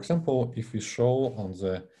 So, for example, if we show on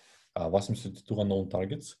the WASM32 unknown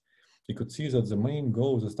targets, you could see that the main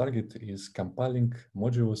goal of this target is compiling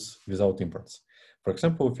modules without imports. For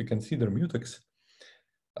example, if you consider mutex,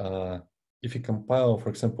 if you compile, for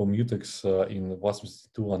example, mutex in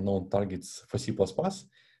WASM32 unknown targets for C++,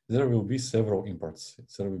 there will be several imports.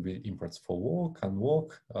 There will be imports for walk,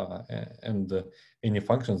 unwalk, and any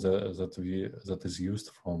functions that is used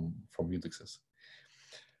from mutexes.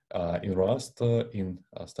 In Rust, in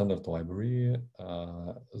standard library,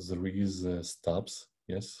 there is stubs,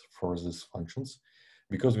 yes, for these functions.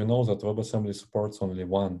 Because we know that WebAssembly supports only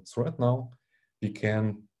one thread now, we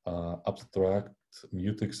can abstract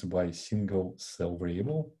mutex by single cell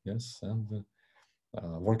variable, yes, and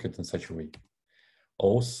work it in such a way.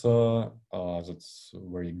 Also, that's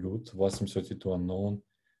very good. WASM32 unknown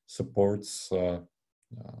supports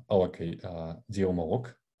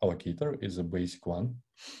DLmalloc. Allocator is a basic one.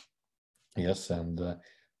 Yes, and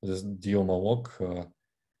this DLmalloc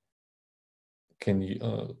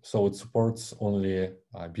so it supports only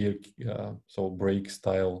break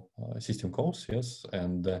style system calls. Yes,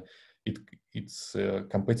 and it's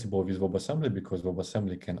compatible with WebAssembly, because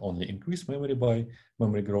WebAssembly can only increase memory by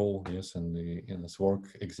memory growth. Yes, and it's work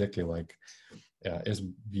exactly like as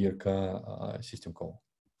BRK system call.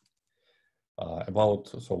 What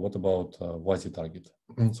about WASI target?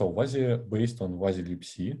 So WASI based on WASI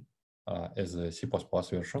libc as a C++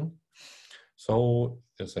 version. So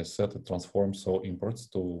as I said, it transforms all imports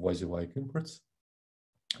to WASI-like imports,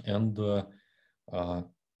 and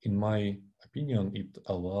in my opinion, it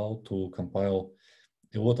allows to compile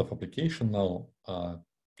a lot of application now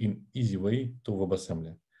in easy way to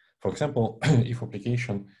WebAssembly. For example, if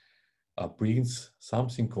application prints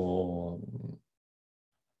something or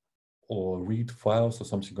read files or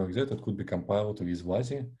something like that, it could be compiled with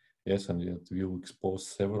WASI. Yes, and it will expose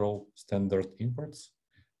several standard imports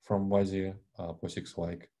from WASI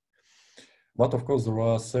POSIX-like. But of course, there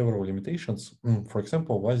are several limitations. For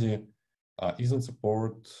example, WASI isn't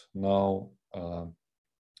support now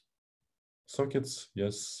sockets,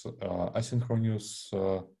 yes, asynchronous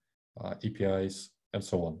APIs, and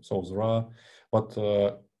so on. So there are, but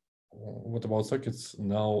what about sockets?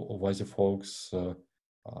 Now WASI folks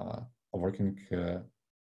are working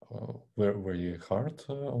very hard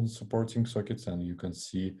on supporting sockets, and you can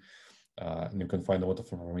see, you can find a lot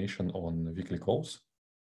of information on weekly calls.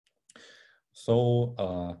 So,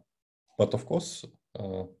 but of course,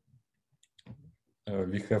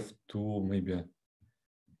 we have to maybe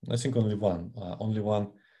I think only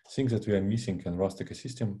one thing that we are missing in Rust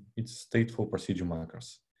ecosystem, it's stateful procedure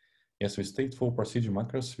markers. Yes, with stateful procedure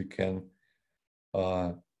markers, we can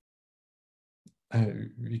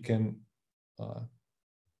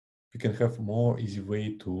have more easy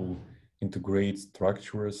way to integrate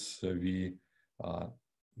structures. We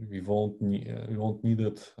won't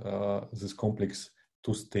need this complex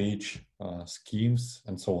two-stage schemes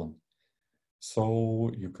and so on.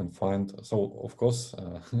 So you can find, so of course,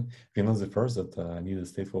 we're not the first that need a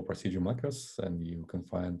stateful procedure markers, and you can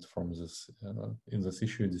find from this, in this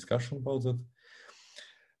issue, discussion about that.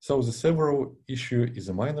 So the several issue is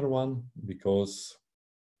a minor one because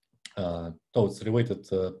it's related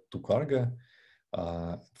to cargo.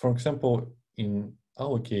 For example, in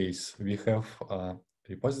our case, we have a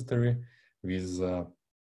repository with,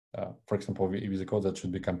 for example, with a code that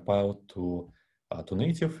should be compiled to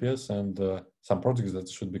native, yes, and some projects that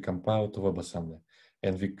should be compiled to WebAssembly.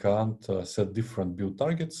 And we can't set different build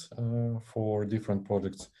targets for different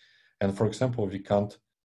projects. And for example, we can't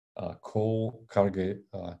call cargo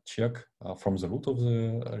check from the root of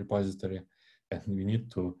the repository, and we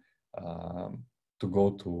need to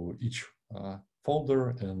go to each folder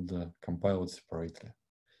and compile it separately.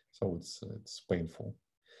 So it's painful,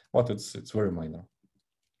 but it's very minor.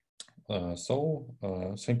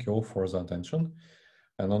 Thank you all for the attention.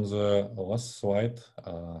 And on the last slide,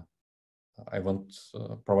 I want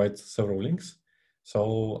to provide several links.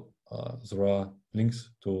 So there are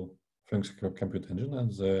links to Fluence Compute Engine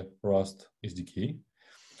and the Rust SDK.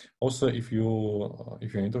 Also, if you're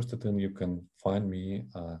interested in, you can find me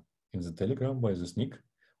in the Telegram by this nick.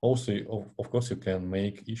 Also, of course, you can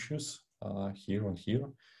make issues here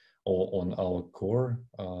or on our core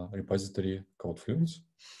repository called Fluence.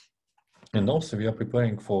 And also, we are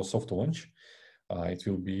preparing for soft launch. It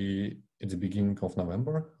will be at the beginning of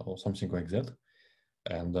November or something like that.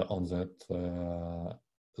 And on that,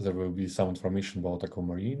 there will be some information about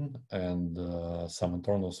Aquamarine and some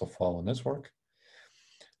internals of our network.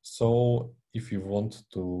 So if you want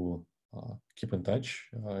to keep in touch,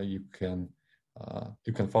 you can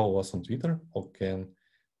follow us on Twitter or can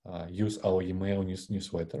use our email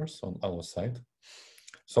newsletters on our site.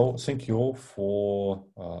 So thank you all for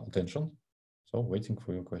attention. So waiting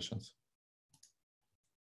for your questions.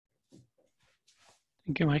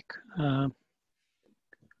 Thank you, Mike.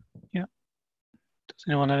 Yeah. Does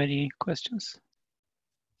anyone have any questions?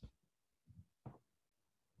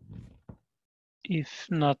 If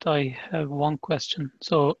not, I have one question.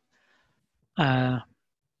 So, as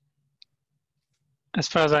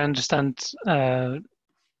far as I understand,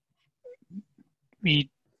 we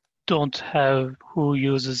don't have who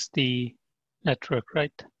uses the network,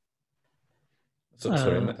 right? So,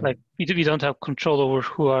 sorry, like we don't have control over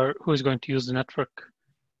who is going to use the network.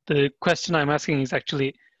 The question I'm asking is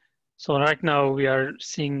actually, so right now we are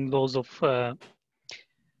seeing loads of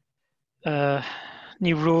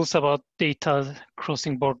new rules about data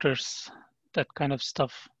crossing borders, that kind of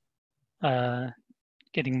stuff,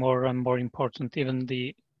 getting more and more important. Even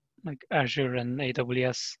like Azure and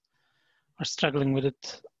AWS are struggling with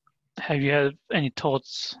it. Have you had any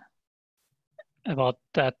thoughts about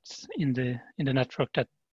that in the network that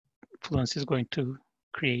Fluence is going to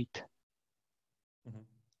create?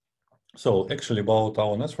 So actually about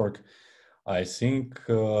our network, I think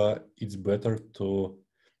it's better to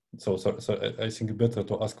I think better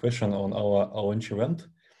to ask question on our launch event,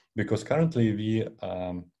 because currently we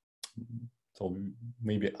so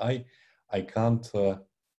maybe I can't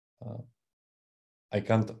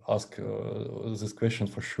ask this question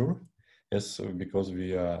for sure. Yes, because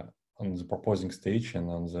we are on the proposing stage, and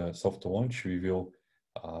on the soft launch we will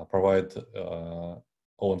provide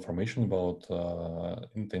all information about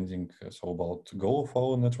intending, so about goal of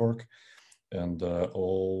our network and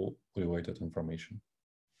all related information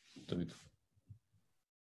to it.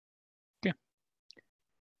 Okay.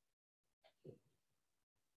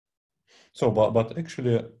 So, but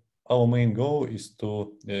actually our main goal is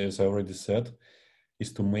to, as I already said,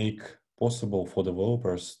 is to make possible for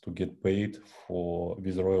developers to get paid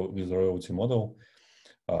with royalty model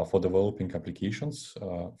for developing applications.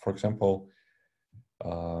 For example,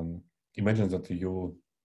 imagine that you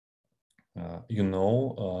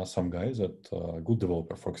know some guys that good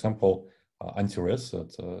developer. For example, Anti-Res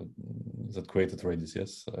that created Redis.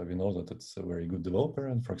 Yes, we know that it's a very good developer,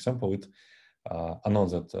 and for example, it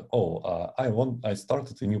announced that I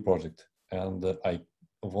started a new project and I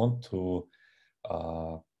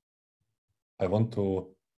want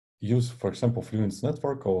to use, for example, Fluence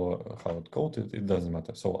network, or how it called it doesn't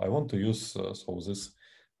matter. So I want to use this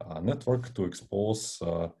network to expose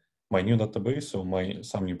my new database or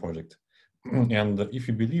some new project. And if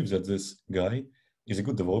you believe that this guy is a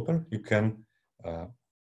good developer, you can,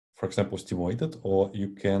 for example, stimulate it, or you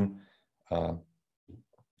can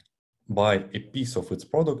buy a piece of its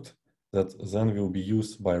product that then will be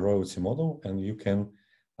used by royalty model, and you can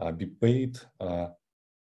be paid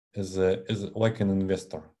as like an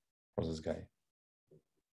investor for this guy.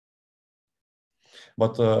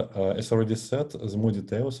 But as already said, the more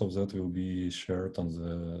details of that will be shared on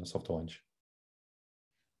the soft launch.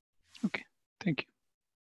 Okay, thank you.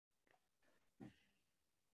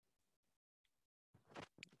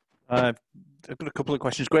 I've got a couple of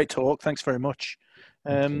questions. Great talk. Thanks very much.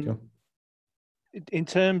 Thank you. In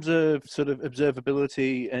terms of sort of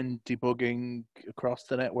observability and debugging across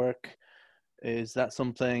the network, is that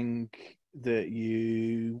something that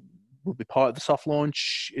you will be part of the soft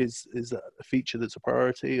launch? Is that a feature that's a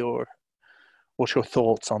priority, or what's your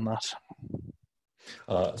thoughts on that?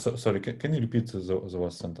 Sorry, can you repeat the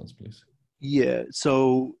last sentence, please? Yeah.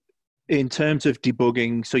 So, in terms of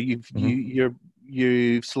debugging, so you've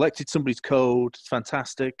selected somebody's code. It's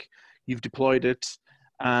fantastic. You've deployed it,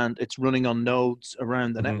 and it's running on nodes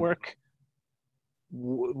around the network.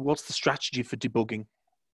 What's the strategy for debugging?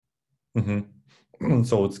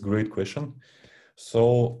 So it's a great question.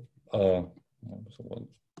 So, sorry,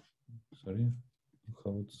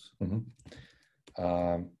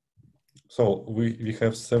 so we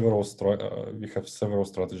have several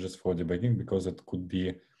strategies for debugging, because it could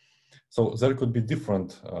be, so there could be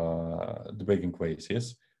different debugging ways.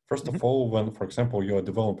 Yes. First of all, when, for example, you are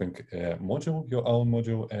developing a module, your own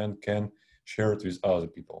module, and can share it with other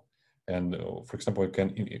people. And for example, you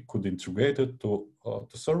could integrate it to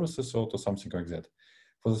services or to something like that.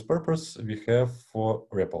 For this purpose, we have for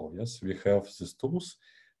REPL, yes, we have these tools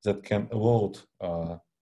that can load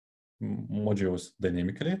modules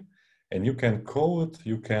dynamically, and you can call it.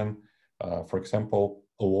 You can, for example,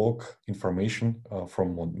 log information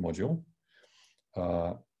from module.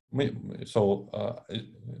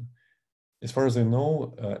 As far as I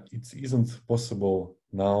know, it isn't possible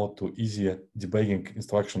now to easy debugging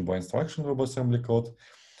instruction by instruction WebAssembly code.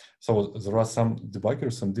 So there are some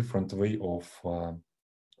debuggers and different way of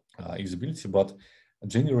usability, but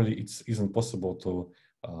generally it isn't possible to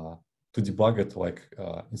debug it like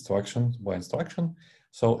instruction by instruction.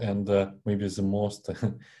 So, and maybe the most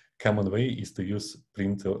common way is to use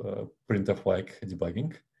printf-like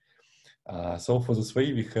debugging. So for this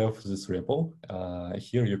way, we have this REPL.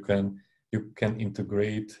 Here you can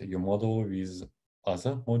integrate your model with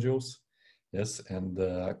other modules, yes, and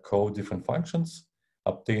call different functions,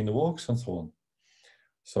 obtain logs, and so on.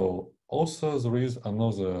 So also there is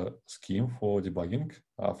another scheme for debugging.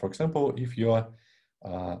 For example, if you are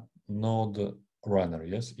node runner,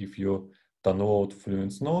 yes, if you download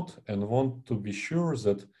Fluence node and want to be sure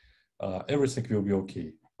that everything will be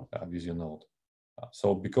okay with your node.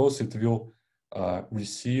 So because it will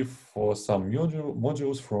receive for some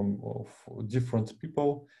modules from different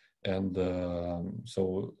people, and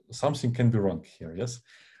so something can be wrong here, yes?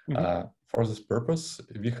 For this purpose,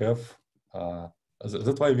 we have,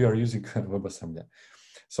 that's why we are using WebAssembly.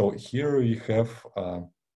 So here we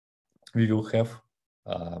will have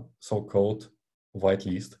so-called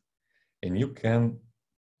whitelist, and you can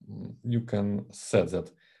set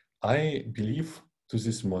that I believe to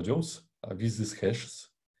these modules with these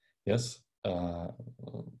hashes, yes,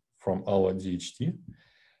 from our DHT,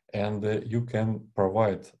 and you can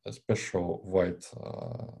provide a special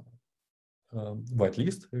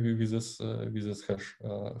whitelist with this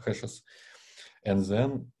hashes, and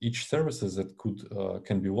then each services that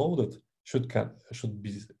can be loaded should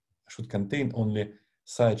contain only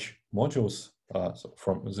such modules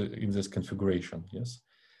in this configuration, yes,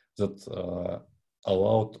 that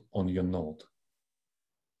allowed on your node.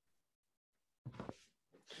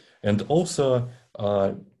 And also,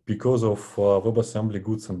 because of WebAssembly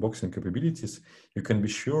good sandboxing capabilities, you can be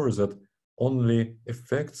sure that only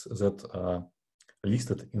effects that are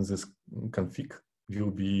listed in this config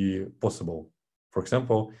will be possible. For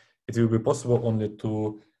example, it will be possible only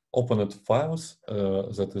to open it files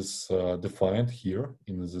that is defined here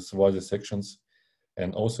in this WASI sections,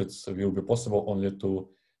 and also it will be possible only to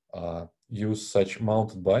use such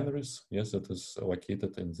mounted binaries, yes, that is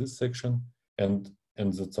located in this section, and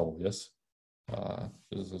that's all, yes.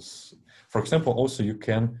 For example, also you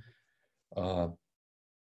can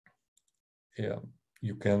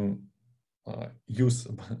use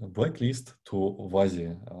blacklist to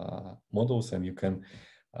WASI models, and you can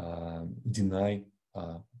deny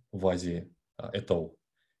WASI at all.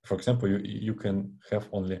 For example, you can have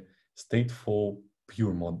only stateful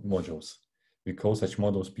pure modules. We call such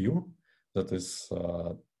models pure. That is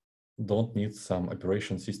don't need some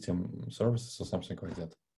operation system services or something like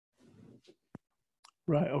that.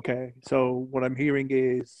 Right. Okay. So what I'm hearing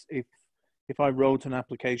is if I wrote an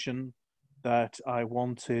application that I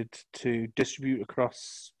wanted to distribute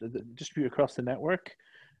across the network,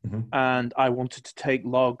 and I wanted to take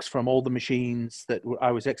logs from all the machines that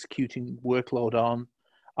I was executing workload on,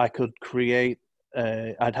 I could create.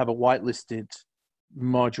 I'd have a whitelisted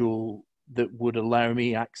module that would allow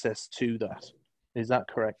me access to that. Is that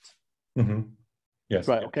correct? Yes.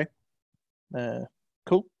 Right. Okay.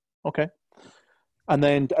 Cool. Okay. And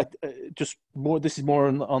then just more. This is more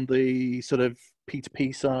on the sort of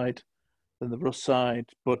P2P side than the Rust side,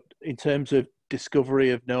 but in terms of discovery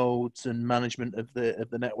of nodes and management of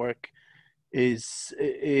the network, is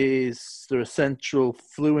there a central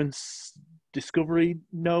Fluence discovery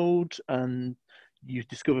node and you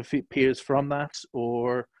discover peers from that,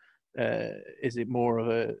 or is it more of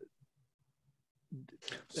a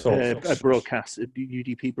broadcast, a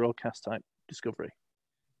UDP broadcast type discovery?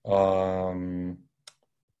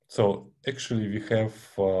 So actually we have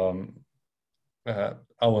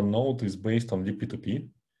our node is based on LibP2P,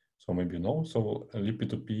 so maybe you know. So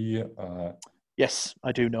LibP2P. Yes,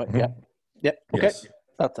 I do know it. Yeah. Yeah. Okay. Yes.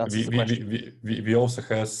 That's the question. We also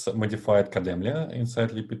has modified Kademlia inside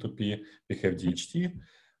LibP2P. We have DHT,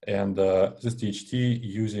 and this DHT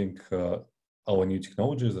using our new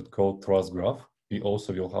technology that called Trust Graph. We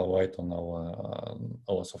also will highlight on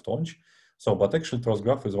our soft launch. So, but actually, Trust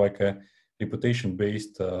Graph is like a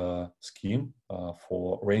reputation-based scheme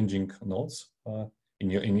for ranging nodes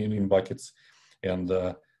in buckets, and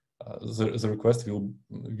the request will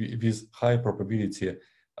with high probability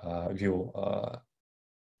will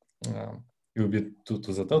be to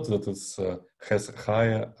the node that it has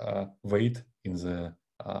higher weight in the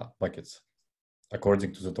buckets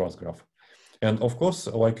according to the Trust Graph. And of course,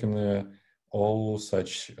 like in all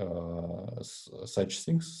such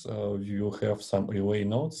things, you will have some relay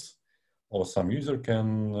nodes, or some user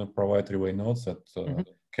can provide relay nodes that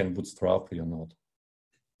can bootstrap your node.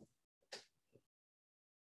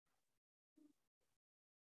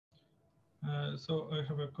 So I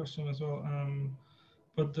have a question as well,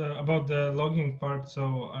 but about the logging part.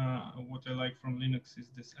 So what I like from Linux is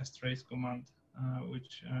this strace command,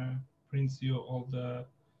 which prints you all the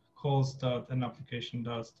calls that an application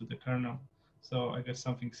does to the kernel. So I guess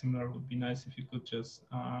something similar would be nice if you could just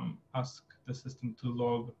ask the system to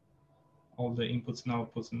log all the inputs and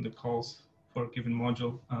outputs and the calls for a given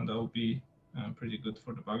module, and that would be pretty good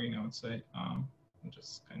for debugging, I would say.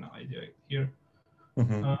 Just kind of idea here.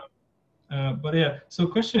 But yeah, so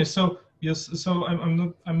question is, so yes, so I'm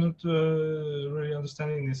not really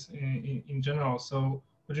understanding this in general. So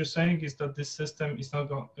what you're saying is that this system is not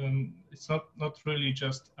it's not really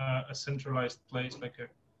just a centralized place like a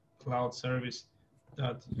cloud service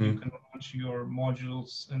that you can launch your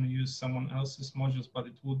modules and use someone else's modules, but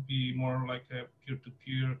it would be more like a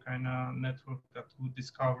peer-to-peer kind of network that would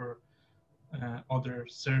discover other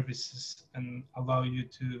services and allow you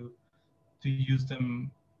to use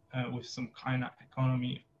them with some kind of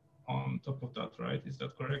economy on top of that, right? Is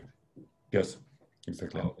that correct? Yes,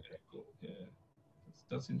 exactly. Okay, cool. Yeah,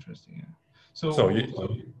 that's interesting. Yeah.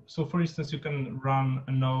 So for instance, you can run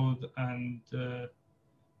a node and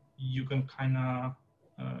you can kind of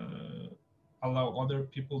allow other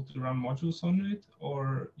people to run modules on it,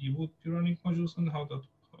 or you would be running modules on how does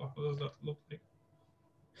that look like?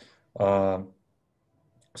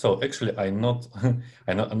 So actually, I'm not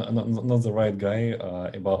the right guy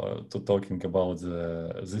about talking about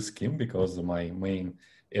this scheme, because my main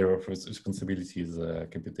area of responsibility is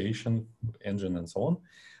computation engine and so on.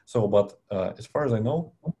 So, but as far as I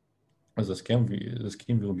know, the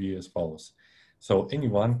scheme will be as follows. So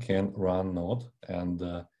anyone can run node and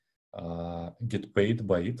get paid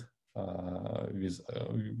by it.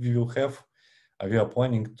 We are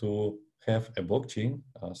planning to have a blockchain,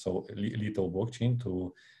 so a little blockchain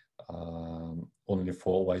to only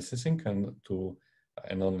for licensing and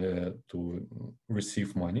only to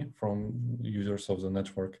receive money from users of the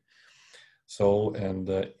network. So, and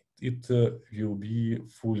it will be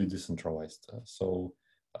fully decentralized. So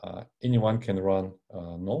anyone can run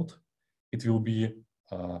a node. It will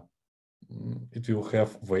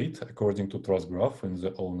have weight according to Trust Graph in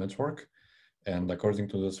the whole network, and according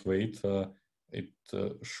to this weight, it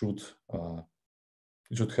should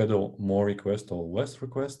handle more requests or less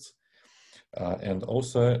requests, and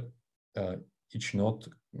also each node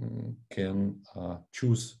can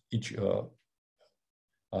choose each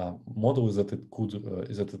model that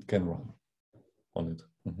it can run on it.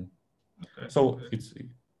 Okay. So it's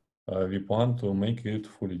we plan to make it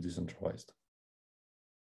fully decentralized.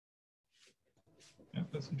 Yeah,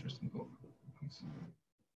 that's interesting. Cool. Thanks.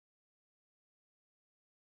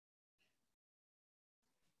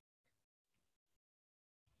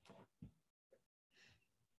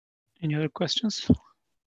 Any other questions?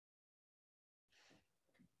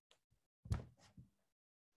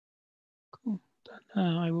 Cool. Then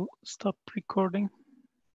I will stop recording.